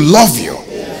you, they will love you.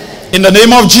 In the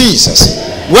name of Jesus.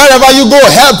 Wherever you go,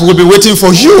 help will be waiting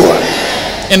for you.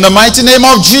 In the mighty name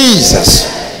of Jesus.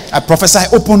 I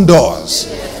prophesy open doors.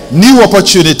 New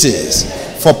opportunities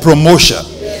for promotion.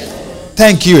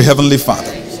 Thank you, Heavenly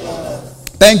Father.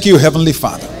 Thank you, Heavenly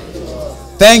Father.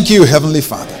 Thank you, Heavenly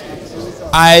Father.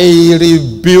 I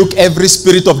rebuke every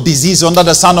spirit of disease under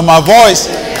the sound of my voice.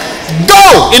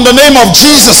 Go in the name of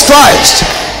Jesus Christ.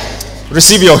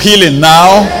 Receive your healing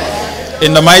now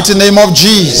in the mighty name of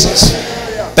Jesus.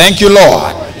 Thank you,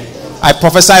 Lord. I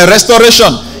prophesy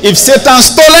restoration. If Satan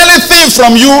stole anything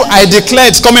from you, I declare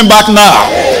it's coming back now.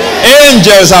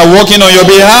 Angels are working on your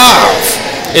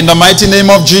behalf in the mighty name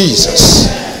of Jesus.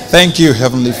 Thank you,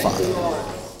 Heavenly Father.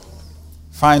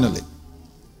 Finally,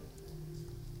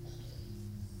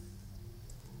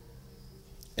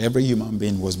 every human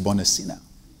being was born a sinner.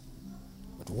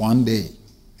 But one day,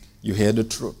 you hear the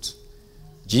truth.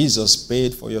 Jesus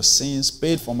paid for your sins,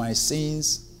 paid for my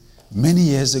sins many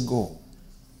years ago.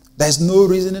 There's no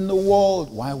reason in the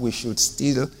world why we should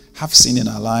still have sin in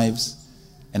our lives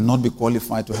and not be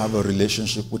qualified to have a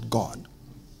relationship with God.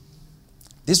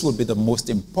 This would be the most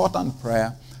important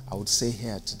prayer I would say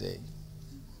here today.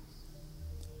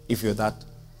 If you're that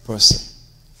person,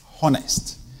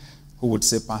 honest, who would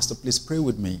say, Pastor, please pray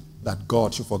with me that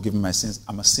God should forgive me my sins.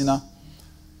 I'm a sinner.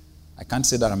 I can't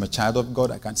say that I'm a child of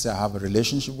God. I can't say I have a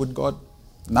relationship with God.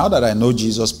 Now that I know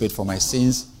Jesus paid for my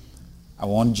sins, I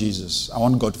want Jesus. I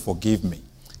want God to forgive me.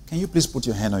 Can you please put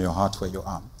your hand on your heart where you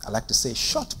are? I like to say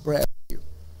short prayer for you.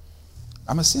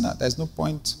 I'm a sinner. There's no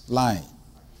point lying.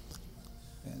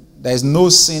 There is no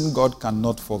sin God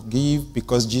cannot forgive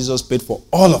because Jesus paid for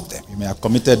all of them. You may have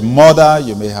committed murder.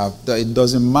 You may have, it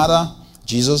doesn't matter.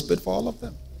 Jesus paid for all of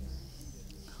them.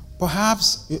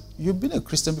 Perhaps you've been a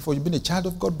Christian before, you've been a child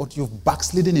of God, but you've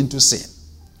backslidden into sin.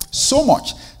 So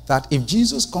much that if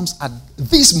Jesus comes at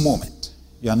this moment,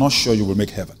 you are not sure you will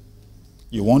make heaven.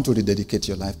 You want to rededicate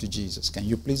your life to Jesus. Can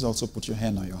you please also put your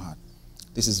hand on your heart?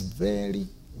 This is very,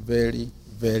 very,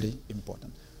 very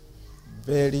important.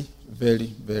 Very,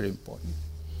 very, very important.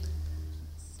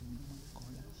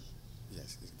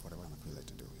 Yes, whatever you feel like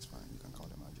to do is fine. You can call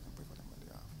them out. You can pray for them when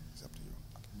they are. It's up to you.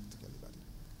 Take your liberty.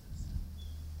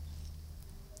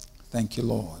 Thank you,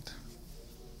 Lord.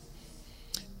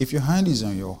 If your hand is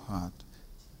on your heart,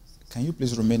 can you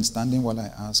please remain standing while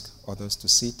I ask others to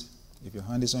sit? If your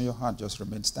hand is on your heart, just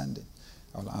remain standing.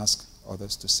 I'll ask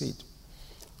others to sit.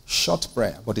 Short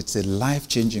prayer, but it's a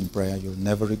life-changing prayer you'll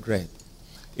never regret.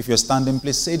 If you're standing,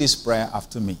 please say this prayer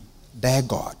after me. Dear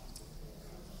God,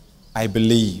 I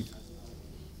believe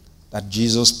that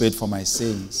Jesus paid for my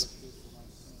sins,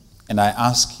 and I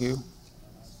ask you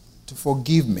to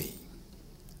forgive me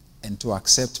and to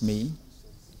accept me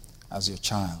as your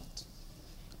child.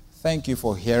 Thank you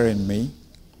for hearing me.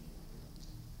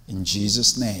 In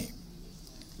Jesus' name,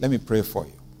 let me pray for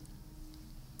you.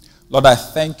 Lord, I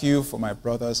thank you for my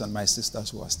brothers and my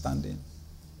sisters who are standing.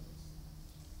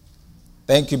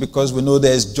 Thank you because we know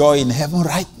there is joy in heaven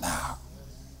right now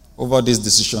over this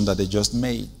decision that they just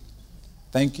made.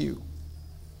 Thank you.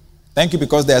 Thank you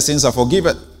because their sins are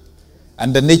forgiven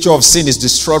and the nature of sin is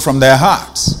destroyed from their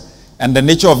hearts and the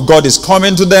nature of God is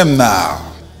coming to them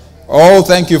now. Oh,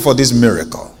 thank you for this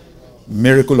miracle.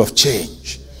 Miracle of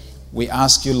change. We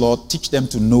ask you, Lord, teach them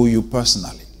to know you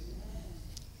personally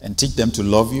and teach them to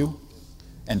love you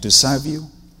and to serve you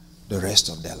the rest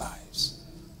of their lives.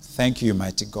 Thank you,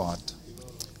 mighty God.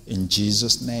 In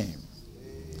Jesus' name.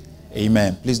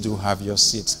 Amen. Please do have your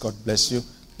seats. God bless you.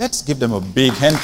 Let's give them a big hand.